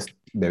drink, ¿quieres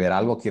beber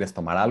algo? ¿Quieres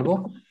tomar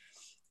algo?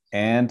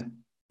 And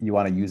you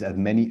want to use as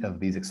many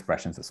of these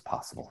expressions as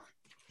possible.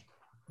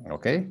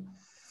 Okay.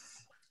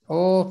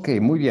 Okay,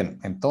 muy bien.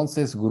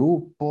 Entonces,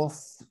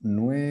 grupos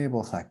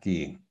nuevos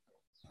aquí.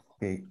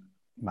 Okay,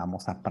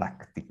 vamos a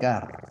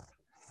practicar.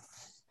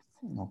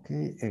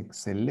 Okay,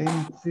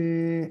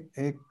 excelente,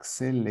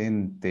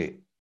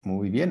 excelente.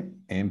 Muy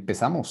bien,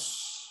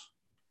 empezamos.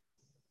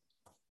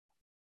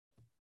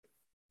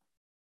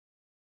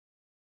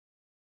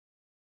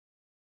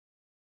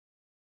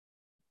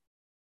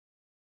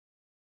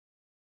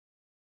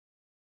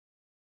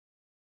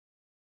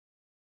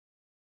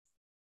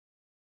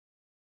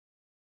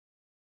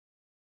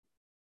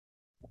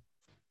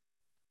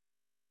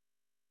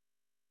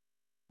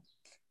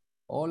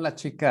 Hola,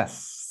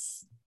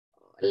 chicas.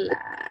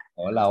 Hola.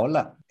 Hola,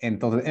 hola.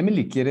 Entonces,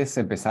 Emily, ¿quieres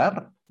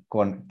empezar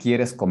con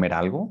 ¿quieres comer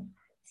algo?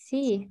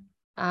 Sí.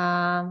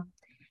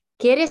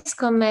 ¿Quieres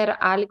comer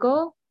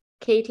algo,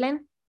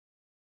 Caitlin?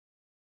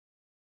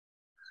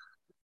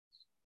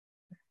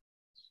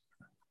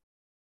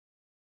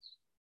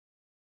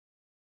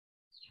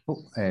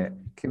 Oh,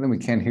 Caitlin, we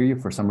can't hear you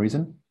for some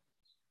reason.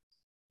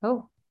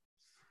 Oh.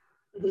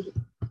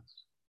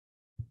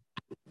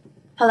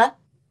 Hello?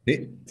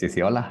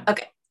 Sí, hola.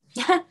 Okay.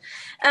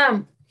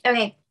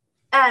 Okay.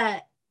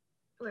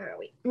 Where are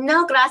we?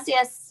 No,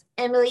 gracias,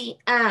 Emily.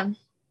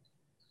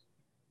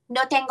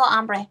 No tengo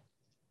hambre.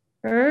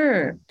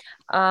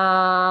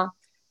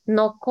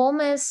 ¿No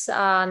comes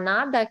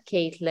nada,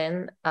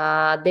 Caitlin?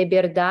 ¿De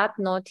verdad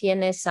no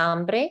tienes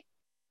hambre?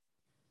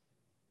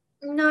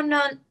 No,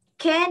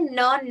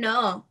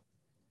 no,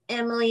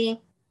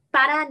 Emily.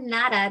 Para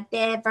nada,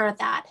 de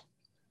verdad.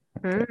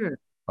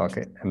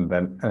 Okay, and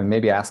then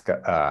maybe ask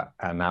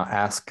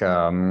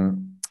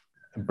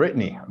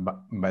Brittany,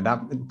 but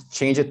now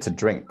change it to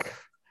drink.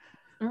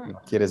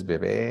 ¿No quieres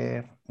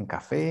beber un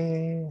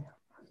café?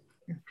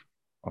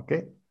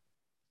 Okay.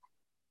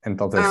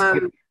 Entonces,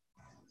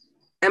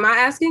 Am I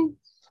asking?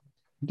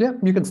 yeah,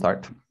 you can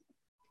start.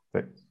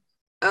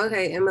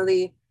 Okay,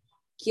 Emily.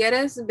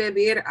 ¿Quieres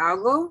beber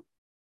algo?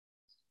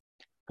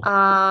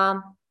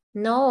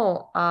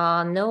 No,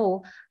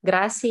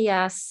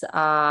 gracias,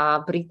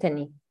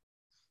 Brittany.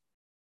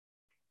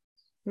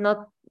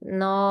 No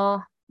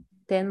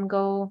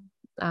tengo,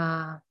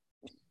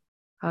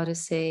 how to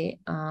say,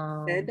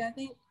 Sed, I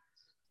think.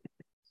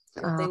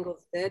 No tengo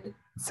sed.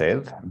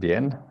 Sed,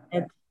 bien.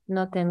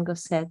 no tengo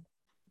sed.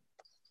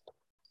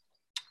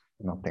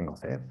 No tengo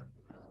sed.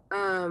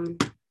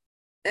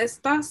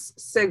 ¿Estás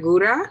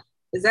segura?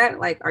 Is that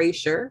like, are you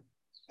sure?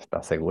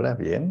 ¿Estás segura?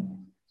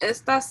 Bien.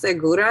 ¿Estás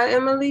segura,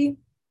 Emily?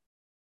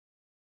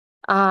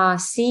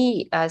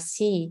 Sí,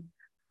 sí.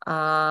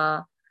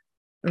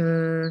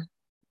 Mm,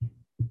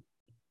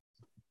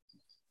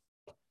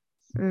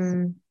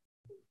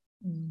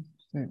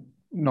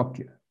 No,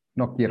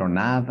 no quiero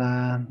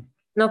nada.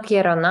 no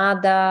quiero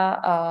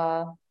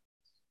nada.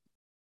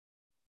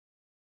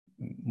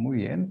 Muy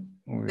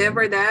bien. Muy ¿De bien.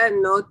 verdad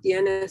no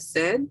tienes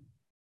sed?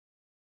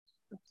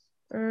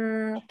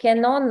 Que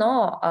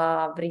no,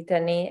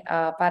 Brittany,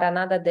 para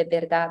nada de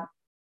verdad.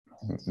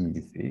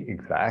 Sí,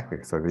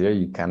 exactly. So there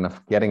you kind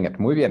of getting it.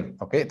 Muy bien.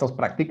 Ok, entonces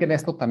practiquen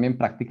esto, también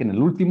practiquen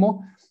el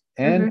último.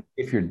 And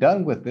if you're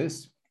done with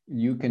this,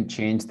 you can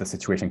change the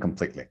situation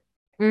completely.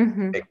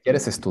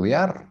 ¿Quieres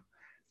estudiar?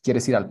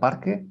 ¿Quieres ir al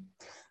parque?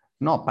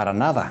 No, para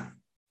nada.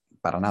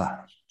 Para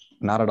nada.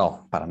 Not at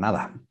all. Para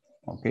nada.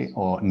 Ok,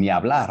 o ni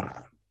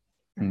hablar.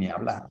 Ni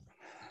hablar.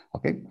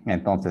 Ok,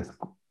 entonces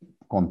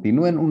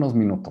continúen unos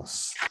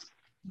minutos.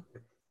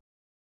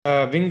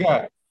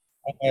 Venga, a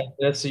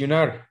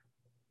desayunar.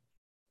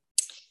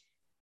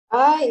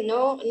 Ay,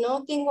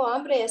 no tengo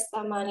hambre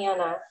esta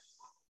mañana.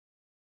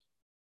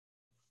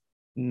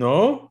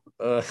 No.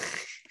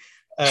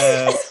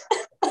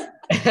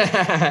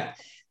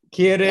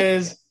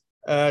 ¿Quieres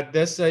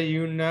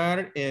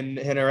desayunar en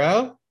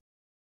general?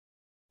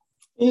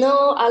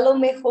 No, a lo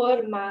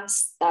mejor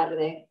más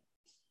tarde.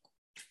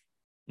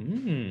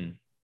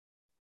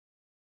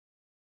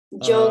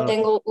 Yo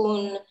tengo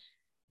un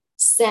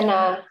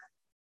cena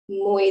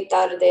muy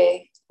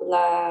tarde.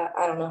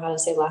 I don't know how to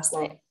say last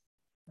night.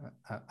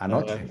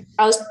 Anoche.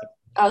 I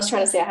was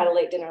trying to say I had a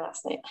late dinner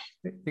last night.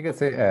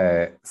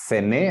 Fíjese,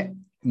 cené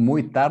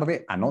muy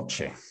tarde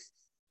anoche.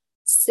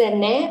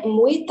 Cené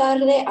muy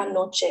tarde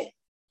anoche.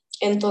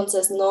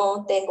 Entonces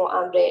no tengo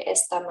hambre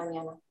esta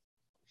mañana.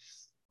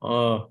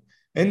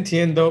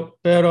 Entiendo,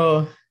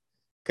 pero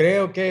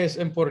creo que es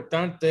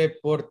importante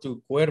por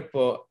tu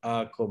cuerpo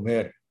a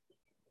comer.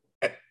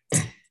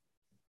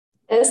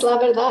 Es la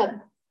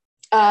verdad.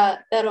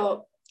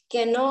 Pero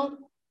que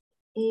no,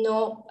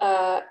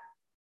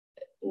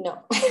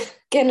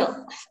 que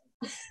no.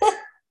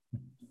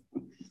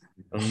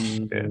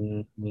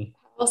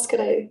 What else could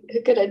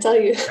I tell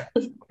you?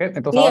 Okay,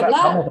 entonces Ni ahora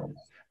hablar. vamos.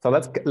 So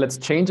let's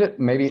change it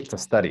maybe to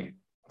study.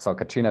 So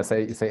Katrina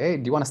say, hey,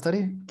 do you want to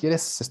study?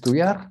 ¿Quieres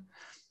estudiar?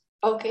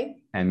 Okay.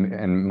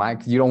 And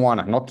Mike, you don't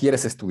want to. No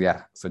quieres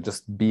estudiar. So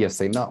just be and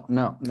say no,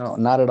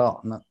 not at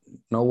all.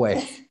 No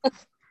way.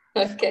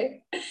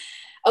 Okay.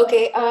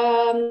 Okay,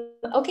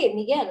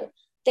 Miguel,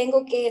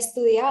 tengo que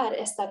estudiar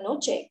esta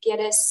noche.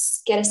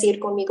 ¿Quieres ir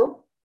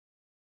conmigo?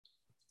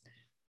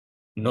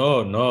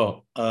 No,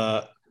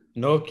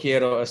 no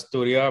quiero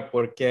estudiar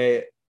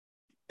porque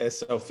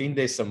es el fin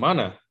de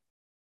semana.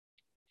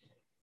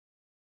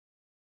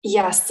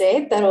 Ya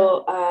sé,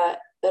 pero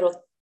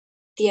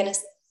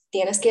tienes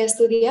que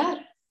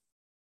estudiar.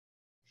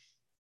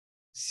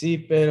 Sí,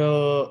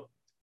 pero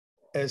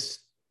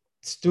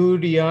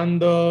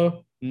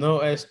estudiando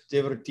no es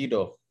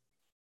divertido.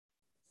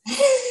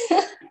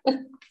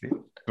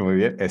 Muy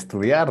bien.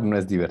 Estudiar no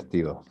es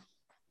divertido.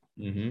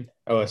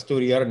 O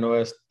estudiar no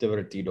es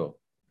divertido.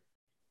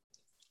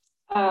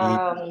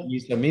 Y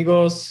mis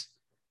amigos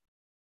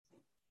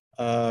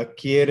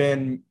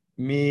quieren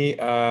Mi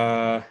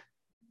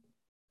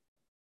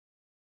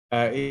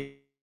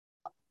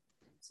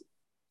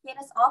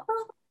 ¿Quieres otro?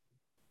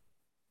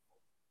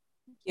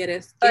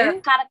 ¿Quieres Or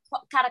qué?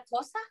 cada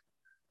cosa?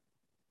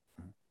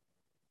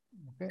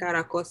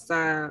 Cada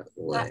cosa.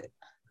 What?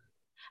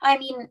 I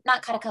mean,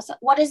 not cada cosa.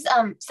 What is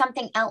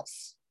something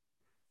else?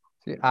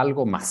 Sí,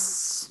 algo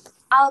más.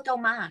 Algo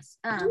más.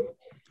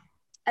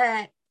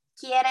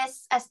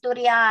 ¿Quieres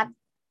estudiar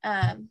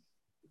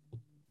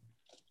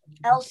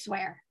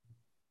elsewhere?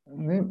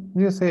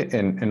 You say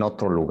en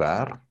otro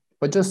lugar,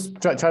 but just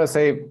try to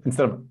say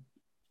instead of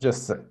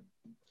just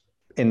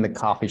in the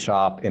coffee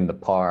shop, in the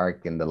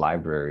park, in the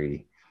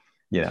library.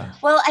 Yeah.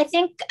 Well, I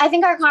think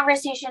our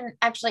conversation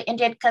actually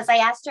ended because I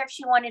asked her if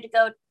she wanted to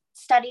go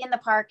study in the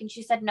park, and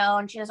she said no,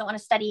 and she doesn't want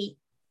to study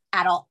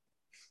at all.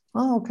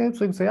 Oh, okay.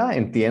 So you can say,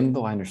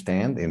 entiendo, I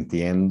understand,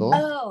 entiendo.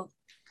 Oh,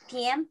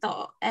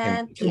 entiendo.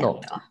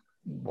 Entiendo.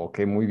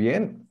 Ok, muy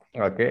bien.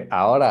 Ok,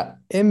 ahora,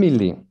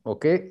 Emily,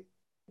 ok.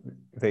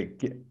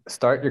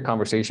 Start your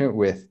conversation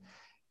with,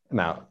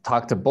 now,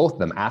 talk to both of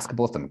them, ask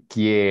both of them.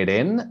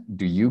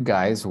 Do you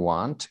guys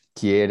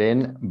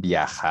quieren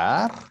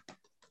viajar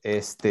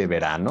este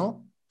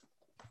verano?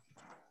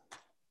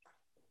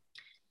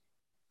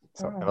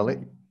 So,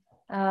 Emily.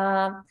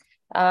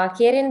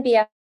 ¿Quieren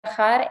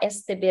viajar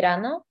este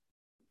verano?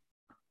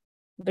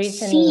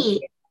 Brittany.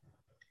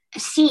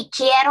 Sí,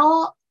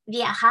 quiero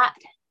viajar.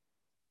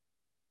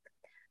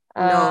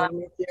 No,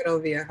 no quiero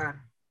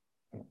viajar.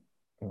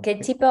 ¿Qué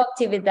tipo de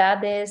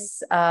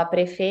actividades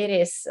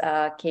prefieres,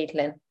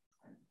 Caitlin?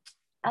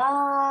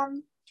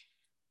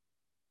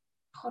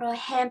 Por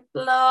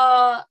ejemplo,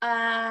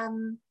 I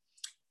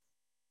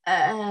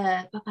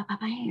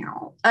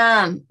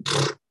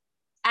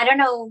don't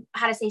know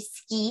how to say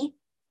ski,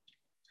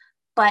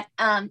 but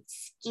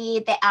ski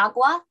de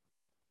agua.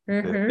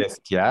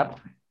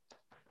 Esquiar.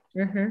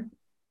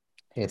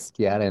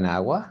 Esquiar en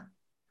agua.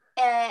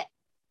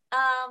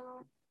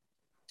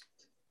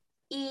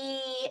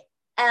 Y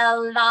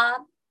el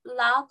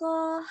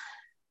lago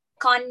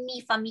con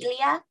mi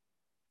familia.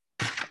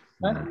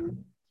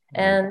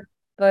 And,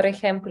 por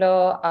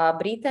ejemplo,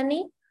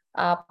 Brittany,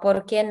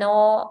 ¿por qué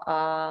no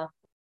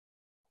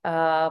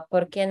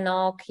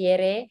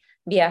quiere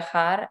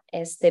viajar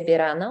este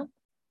verano?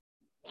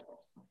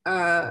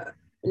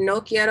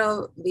 No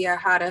quiero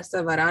viajar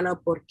este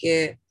verano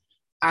porque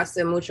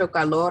hace mucho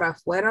calor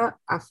afuera.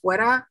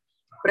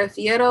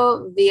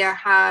 Prefiero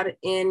viajar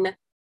en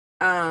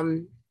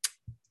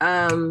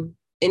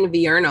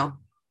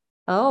invierno.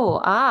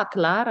 Oh,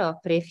 claro,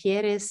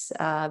 prefieres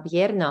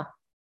invierno.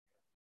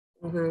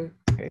 Okay.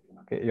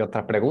 Y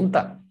otra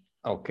pregunta,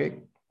 ok.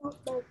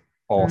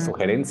 O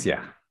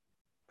sugerencia.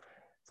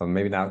 So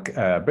maybe now,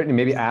 Brittany,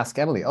 maybe ask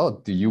Emily,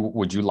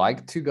 would you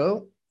like to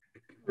go?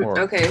 Or...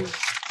 Okay.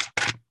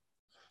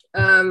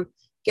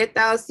 ¿Qué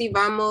tal si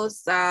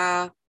vamos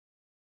a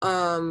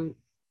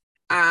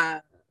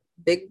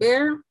Big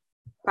Bear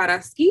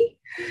para ski?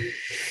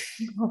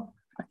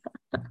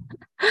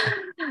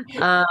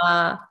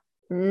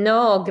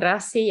 No,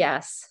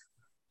 gracias.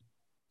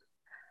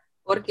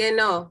 ¿Por qué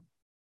no?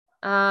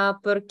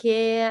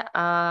 Porque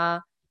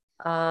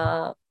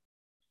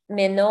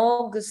me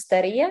no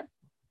gustaría.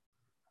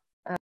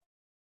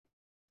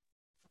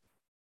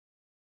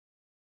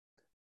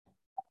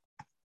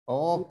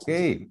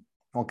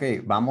 Ok,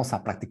 vamos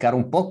a practicar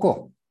un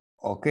poco.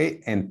 Ok,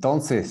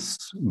 entonces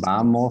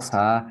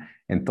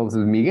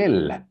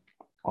Miguel,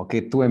 ok,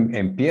 tú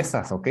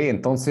empiezas, ok,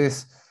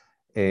 entonces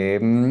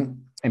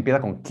empieza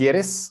con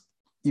quieres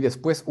y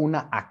después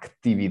una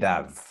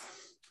actividad.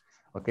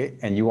 Ok,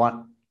 and you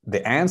want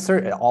the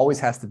answer, it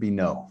always has to be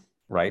no,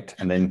 right?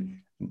 And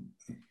then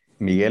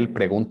Miguel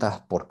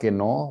pregunta, ¿por qué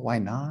no? Why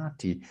not?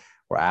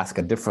 Or ask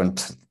a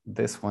different,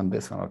 this one,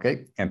 ok.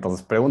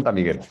 Entonces pregunta,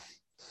 Miguel.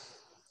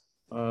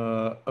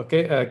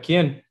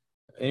 ¿Quién?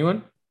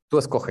 Anyone? Tú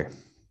escoge.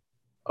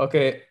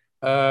 Okay,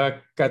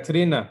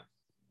 Katrina.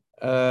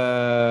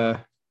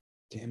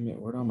 Damn it,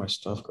 where'd all my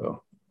stuff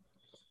go?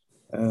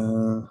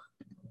 Un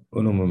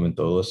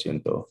momento, lo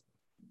siento.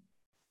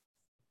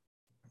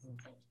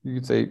 You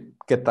can say,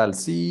 ¿qué tal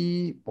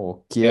si?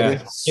 O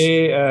quieres.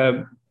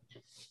 Yeah.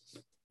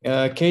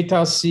 ¿Qué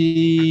tal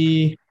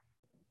si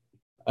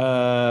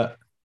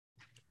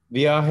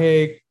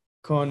viaje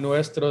con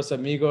nuestros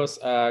amigos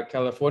a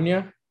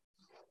California?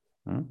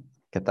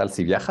 ¿Qué tal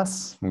si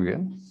viajas? Muy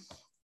bien.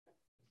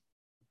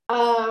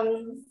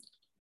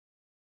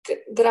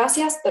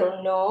 Gracias,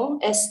 pero no.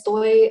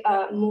 Estoy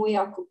muy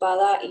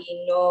ocupada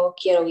y no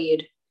quiero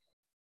ir.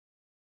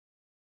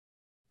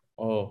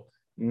 Oh.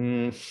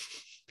 Maybe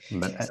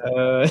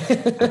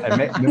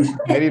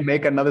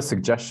make another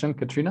suggestion,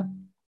 Katrina.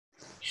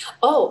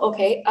 Oh,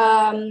 okay.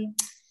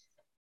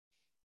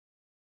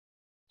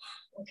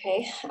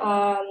 Okay.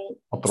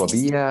 Otro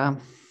día.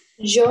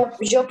 Yo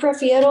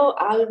prefiero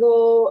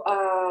algo,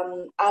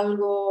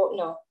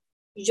 no.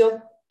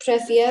 Yo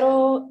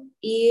prefiero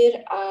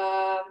ir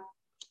a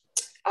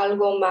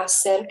algo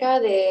más cerca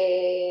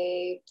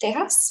de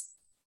Texas.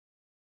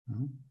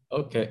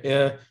 Okay,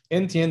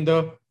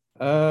 entiendo.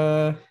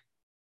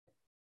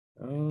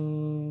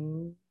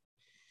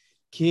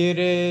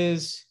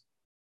 ¿Quieres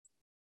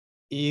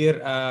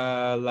ir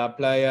a la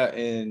playa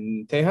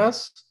en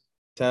Texas?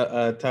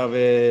 Tal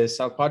vez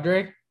South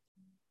Padre?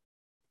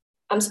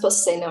 I'm supposed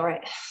to say no,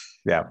 right?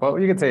 Yeah, well,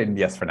 you can say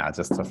yes for now.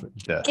 Just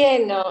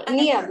Que no,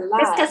 ni Just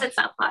hablar. because it's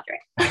South Padre.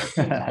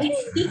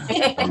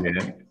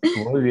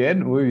 Muy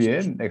bien, muy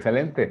bien,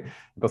 excelente.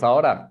 Entonces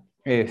ahora,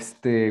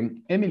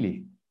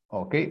 Emily,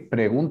 ok,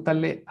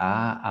 pregúntale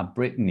a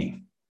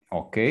Brittany,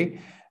 ok,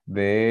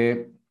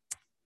 de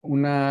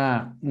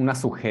una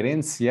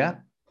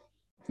sugerencia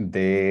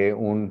de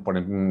por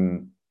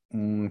ejemplo,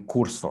 un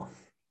curso,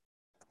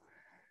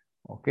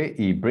 ok,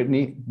 y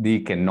Brittany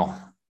di que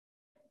no.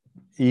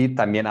 Y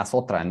también haz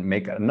otra and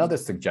make another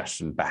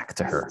suggestion back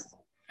to her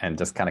and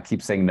just kind of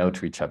keep saying no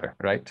to each other,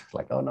 right?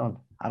 Like, oh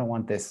no, I don't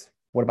want this.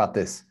 What about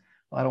this?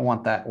 Oh, I don't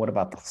want that. What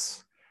about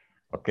this?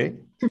 Okay.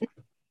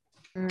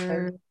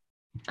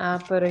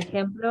 Por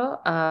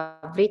ejemplo,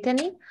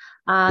 Brittany,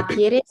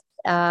 ¿quieres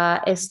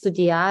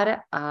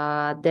estudiar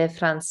de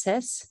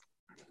francés?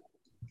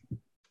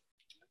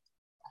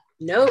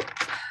 No.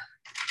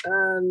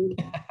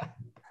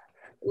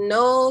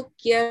 No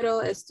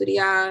quiero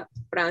estudiar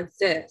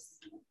francés.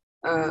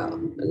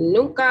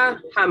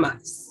 Nunca,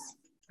 jamás.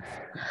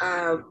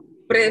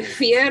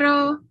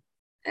 Prefiero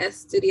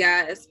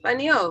estudiar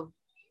español.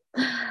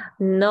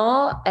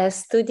 No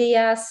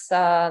estudias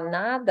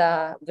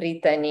nada,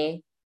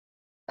 Brittany.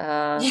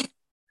 Yeah.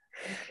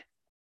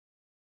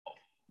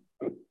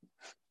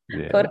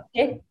 ¿Por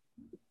qué?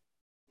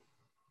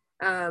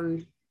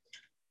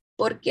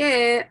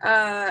 Porque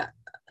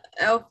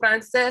el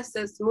francés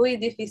es muy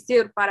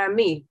difícil para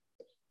mí.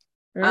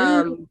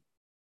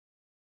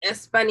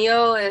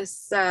 Español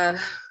es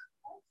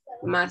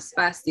más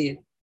fácil.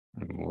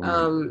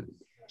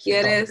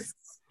 ¿Quieres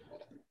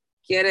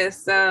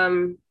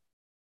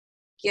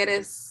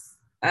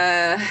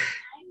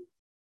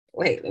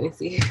wait, let me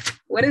see.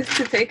 What is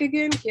to take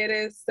again?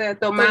 ¿Quieres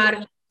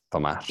tomar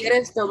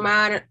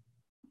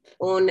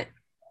un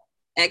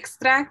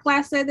extra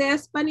clase de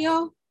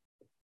español?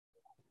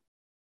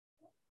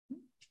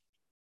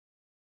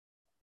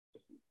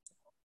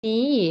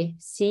 Sí.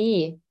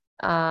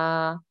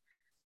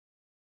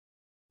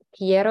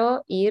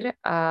 Quiero ir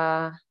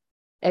a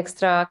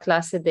extra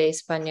clase de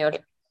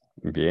español.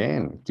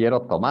 Bien,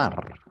 quiero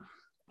tomar.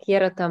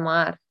 Quiero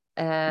tomar.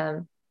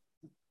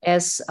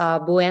 Es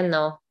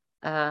bueno.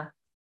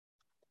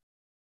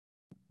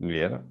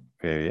 Bien,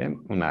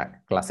 bien.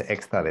 Una clase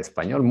extra de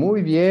español.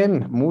 Muy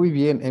bien,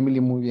 Emily,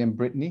 muy bien,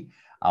 Brittany.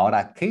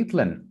 Ahora,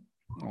 Caitlin.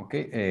 Ok,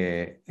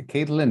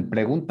 Caitlin,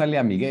 pregúntale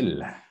a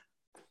Miguel.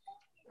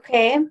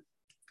 Okay.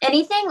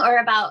 Anything or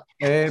about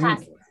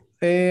classes?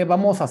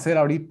 Vamos a hacer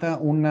ahorita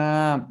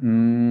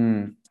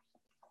un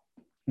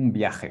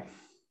viaje.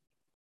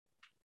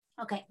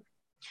 Okay.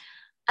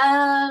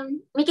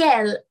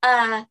 Miguel,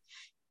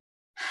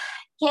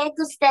 ¿qué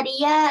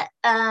gustaría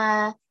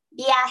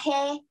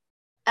viaje?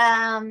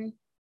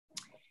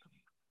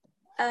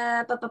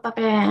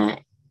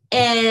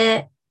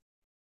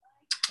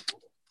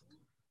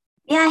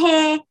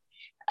 Viaje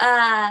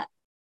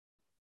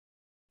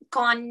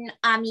con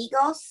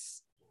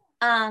amigos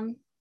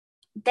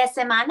de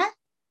semana.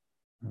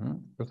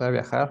 Gusta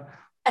viajar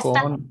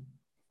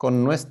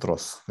con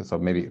nuestros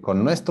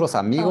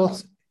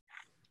amigos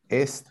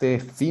este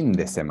fin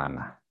de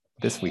semana,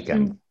 this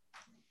weekend.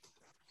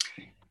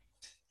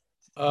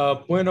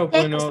 Bueno.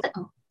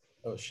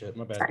 Oh shit,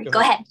 my bad. Sorry, go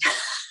ahead.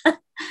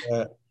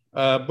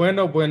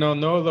 Bueno,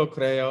 no lo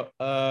creo.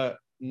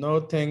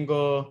 No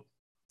tengo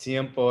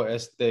tiempo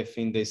este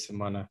fin de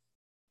semana.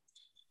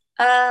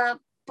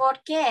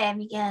 ¿Por qué,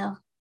 Miguel?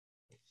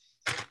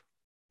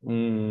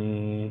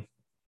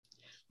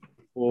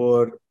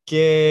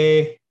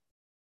 Porque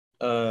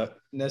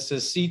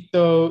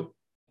necesito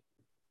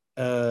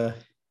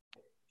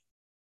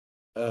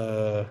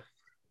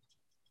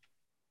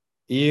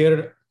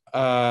ir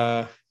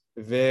a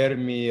ver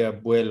mi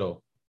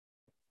abuelo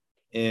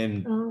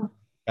en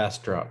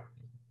Bastrop.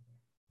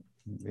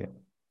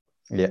 Bien.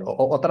 Yeah.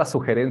 Otra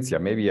sugerencia,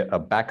 maybe a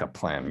backup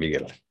plan,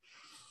 Miguel.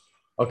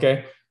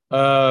 Okay.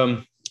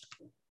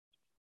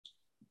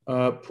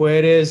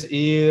 Puedes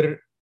ir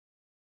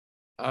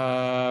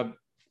a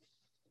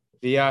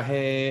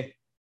viaje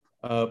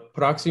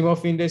próximo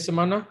fin de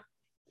semana.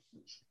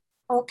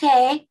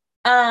 Okay.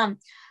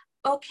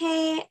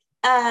 Okay.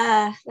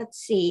 Let's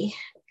see.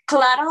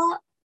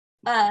 Claro.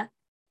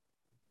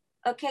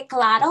 Okay,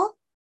 claro.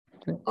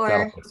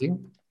 Claro que sí.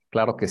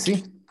 Claro que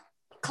sí.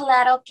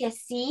 Claro que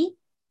sí.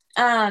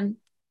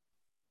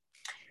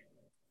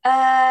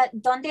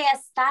 ¿Dónde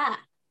estás?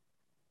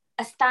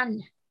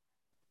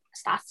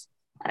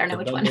 I don't know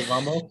which one.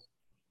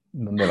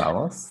 ¿Dónde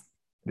vamos?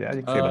 Yeah,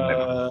 you can say dónde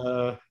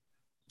vamos.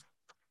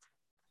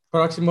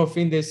 Próximo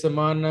fin de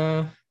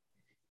semana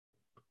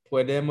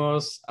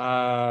podemos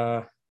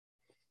a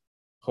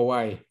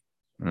Hawaii.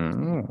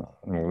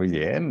 Muy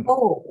bien.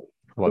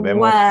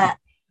 Volvemos.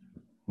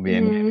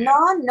 Bien.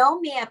 No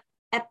me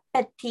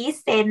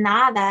apetece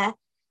nada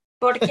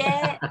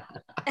porque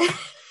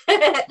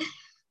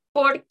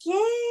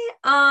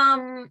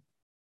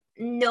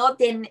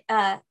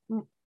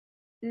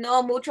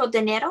No mucho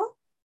dinero.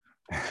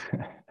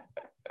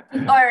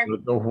 Or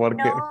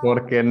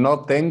Porque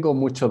no tengo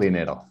mucho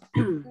dinero.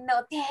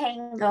 no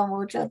tengo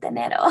mucho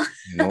dinero.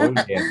 Muy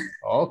bien.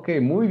 Okay,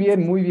 muy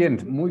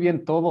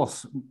bien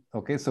todos.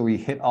 Okay, so we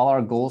hit all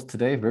our goals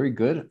today. Very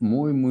good.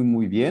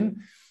 Muy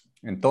bien.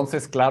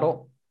 Entonces,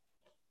 claro,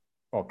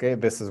 okay,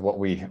 this is what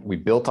we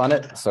built on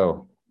it.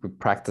 So we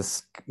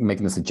practice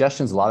making the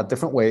suggestions a lot of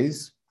different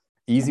ways.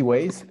 Easy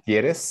ways,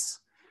 ¿quieres?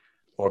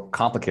 Or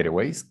complicated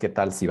ways. ¿Qué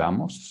tal si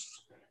vamos?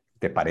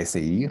 ¿Te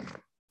parece ir?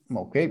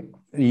 Okay.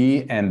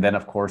 And then,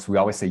 of course, we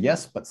always say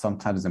yes, but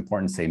sometimes it's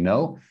important to say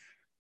no.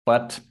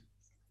 But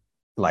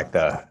like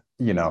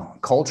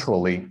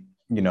culturally,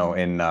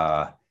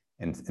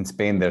 in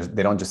Spain,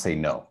 they don't just say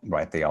no,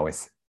 right? They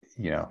always,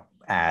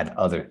 add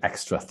other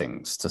extra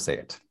things to say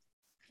it.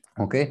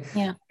 Okay.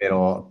 Yeah.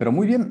 Pero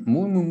muy bien,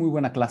 muy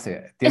buena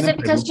clase. Is it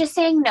because just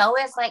saying no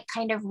is like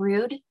kind of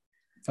rude?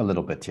 A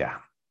little bit, yeah.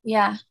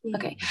 Yeah.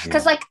 Okay.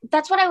 Because like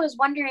that's what I was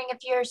wondering,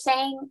 if you're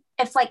saying,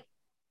 if like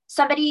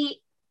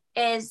somebody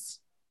is,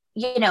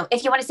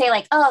 if you want to say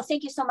like, oh,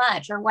 thank you so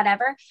much or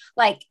whatever,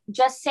 like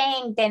just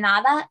saying de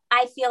nada,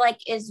 I feel like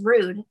is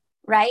rude,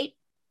 right?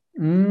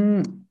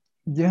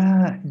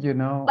 Yeah,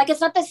 like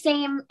it's not the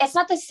same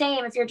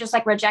if you're just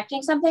like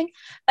rejecting something,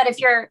 but if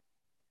you're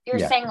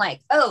saying like,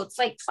 oh, it's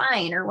like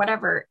fine or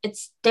whatever,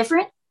 it's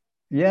different.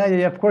 Yeah,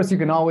 of course you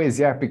can always,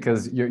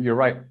 because you're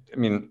right. I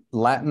mean,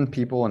 Latin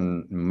people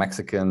and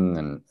Mexican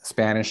and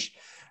Spanish,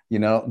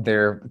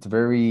 it's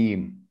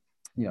very,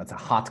 it's a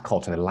hot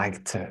culture. They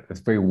like to, it's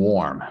very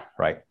warm,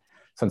 right?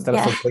 So instead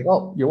of saying like,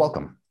 oh, you're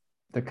welcome,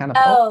 they're kind of,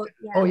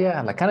 oh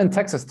yeah, like kind of in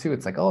Texas too.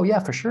 It's like, oh yeah,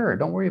 for sure,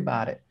 don't worry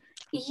about it.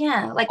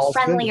 Yeah, like all's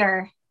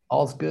friendlier. Good.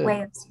 All's good.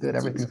 It's good.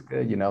 Everything's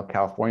good.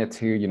 California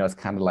too. It's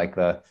kind of like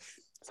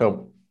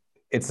so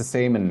it's the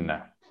same in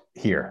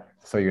here.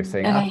 So you're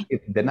saying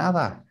de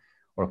nada,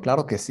 or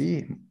claro que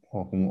sí,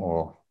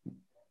 or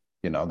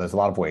there's a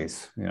lot of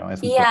ways.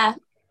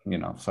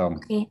 So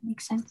okay,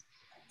 makes sense.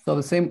 So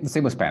the same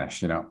with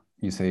Spanish.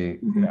 You say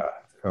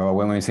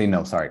when you say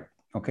no, sorry.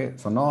 Okay,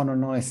 so no,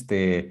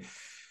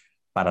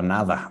 para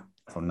nada,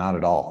 so not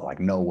at all, like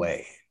no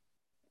way.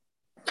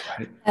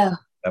 Right?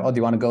 Oh, do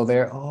you want to go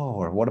there? Oh,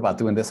 or what about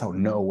doing this? Oh,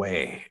 no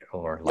way.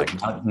 Or like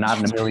not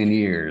in a million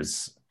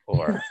years.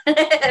 Or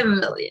a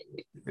million.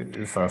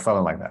 So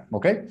something like that.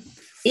 Okay?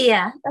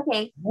 Yeah,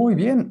 okay. Muy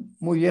bien.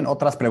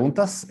 ¿Otras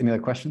preguntas? Any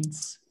other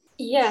questions?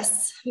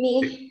 Yes,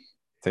 me.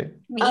 Sí.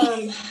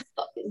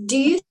 Do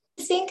you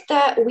think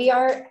that we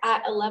are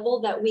at a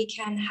level that we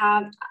can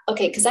have,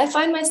 because I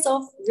find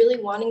myself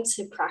really wanting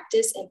to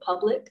practice in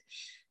public,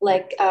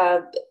 like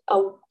a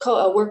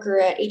worker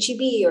at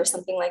HEB or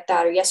something like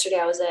that. Or yesterday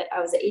I was at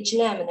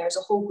H&M and there's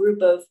a whole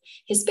group of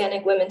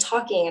Hispanic women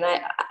talking, and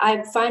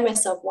I find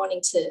myself wanting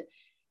to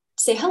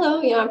say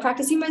hello, I'm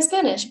practicing my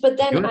Spanish, but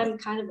then I'm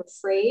kind of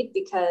afraid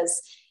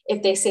because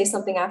if they say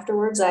something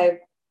afterwards, I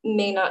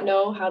may not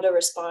know how to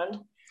respond.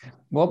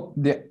 Well,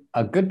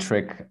 a good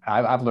trick,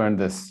 I've learned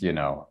this,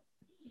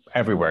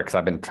 everywhere because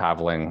I've been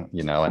traveling,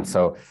 and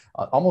so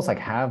almost like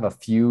have a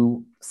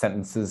few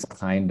sentences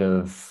kind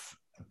of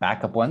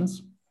backup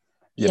ones,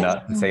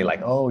 and say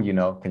like, oh,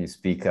 can you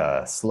speak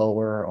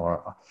slower,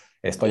 or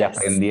estoy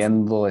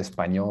aprendiendo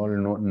español,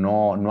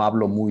 no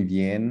hablo muy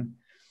bien,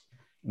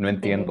 no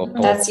entiendo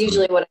todo. That's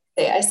usually what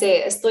I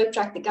say. Estoy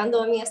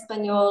practicando mi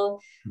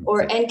español,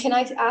 and can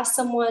I ask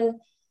someone,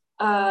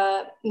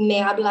 me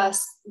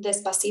hablas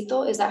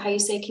despacito? Is that how you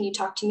say, can you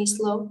talk to me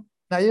slow?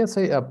 Yeah,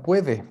 say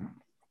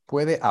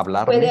puede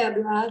hablar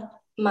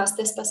más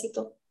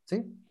despacito.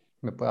 Sí,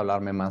 me puede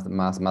hablarme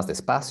más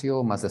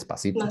despacio, más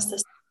despacito.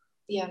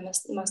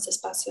 Más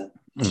despacio.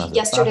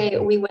 Yesterday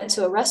we went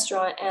to a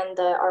restaurant and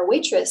our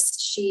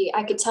waitress,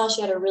 I could tell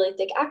she had a really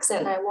thick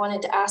accent, and I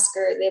wanted to ask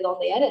her de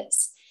donde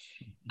eres.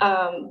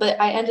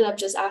 But I ended up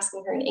just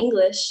asking her in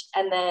English,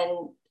 and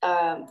then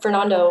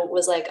Fernando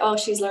was like, oh,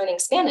 she's learning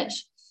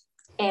Spanish.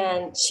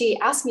 And she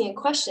asked me a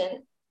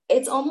question.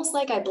 It's almost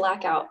like I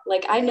black out.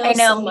 Like I know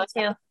so much.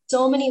 Too.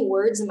 So many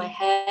words in my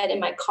head. In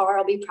my car,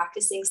 I'll be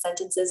practicing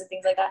sentences and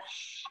things like that.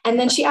 And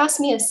then she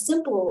asked me a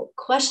simple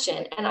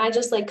question, and I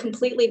just like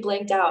completely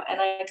blanked out, and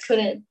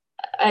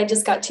I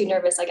just got too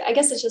nervous. Like, I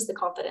guess it's just the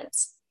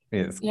confidence.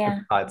 It's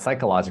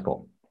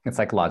psychological. It's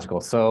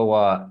psychological. So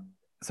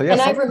yeah.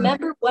 And I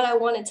remember what I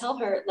want to tell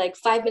her. Like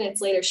 5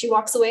 minutes later, she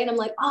walks away, and I'm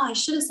like, oh, I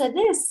should have said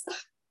this.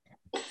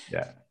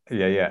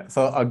 Yeah.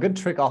 So a good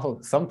trick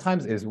also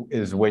sometimes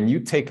is when you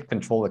take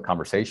control of the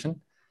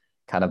conversation,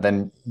 kind of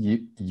then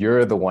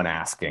you're the one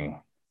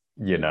asking,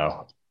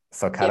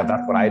 So kind of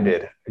that's what I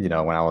did, when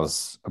I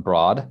was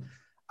abroad.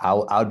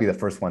 I would be the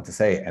first one to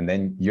say, and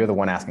then you're the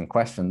one asking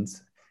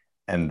questions,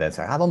 and then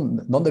say,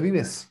 ¿Dónde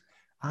vives?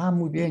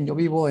 Muy bien, yo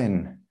vivo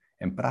en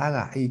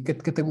Praga. ¿Y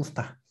qué te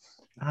gusta?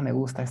 Me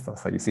gusta esto.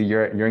 So you see,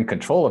 you're in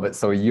control of it.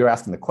 So you're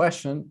asking the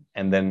question,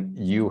 and then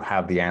you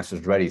have the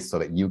answers ready so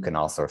that you can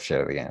also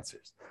share the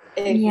answers.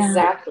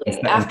 Exactly.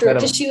 Instead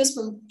Because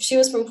she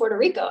was from Puerto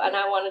Rico, and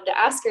I wanted to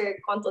ask her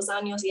cuántos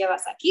años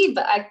llevas aquí,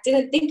 but I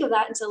didn't think of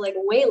that until like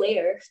way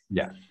later.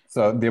 Yeah.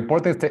 So the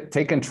important is to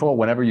take control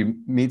whenever you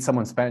meet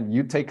someone Spanish.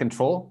 You take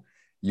control.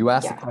 You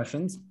ask the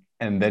questions,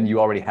 and then you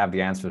already have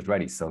the answers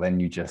ready. So then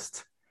you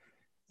just,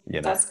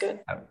 That's good.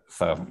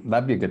 So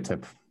that'd be a good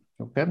tip.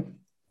 Okay.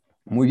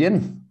 Muy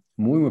bien.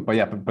 But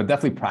yeah, but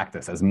definitely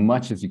practice as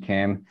much as you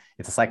can.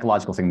 It's a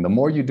psychological thing. The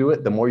more you do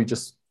it, the more you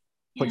just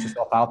put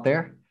yourself out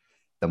there,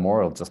 the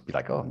more it'll just be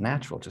like, oh,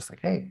 natural. Just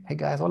like, hey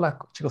guys, hola,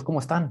 chicos, ¿cómo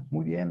están?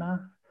 Muy bien,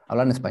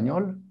 ¿Hablan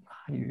español?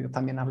 Yo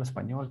también hablo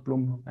español,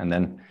 plum. And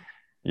then,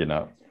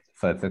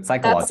 so it's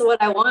psychological. That's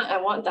what I want. I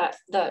want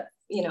that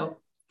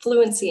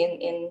fluency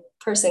in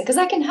person, because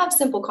I can have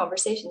simple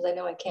conversations. I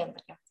know I can,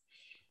 but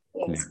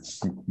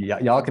yeah.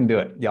 Y'all can do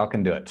it. Y'all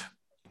can do it.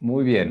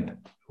 Muy bien.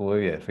 Muy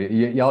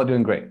bien. Y'all are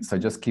doing great. So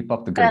just keep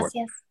up the good work.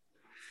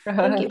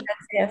 Thank you.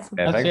 Gracias.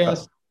 Perfecto.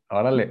 Gracias.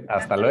 Órale.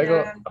 Hasta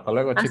luego. Hasta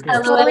luego, chicos.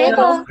 Hasta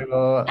luego.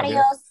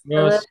 Adiós.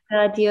 Adiós. Adiós.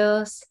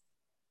 Adiós.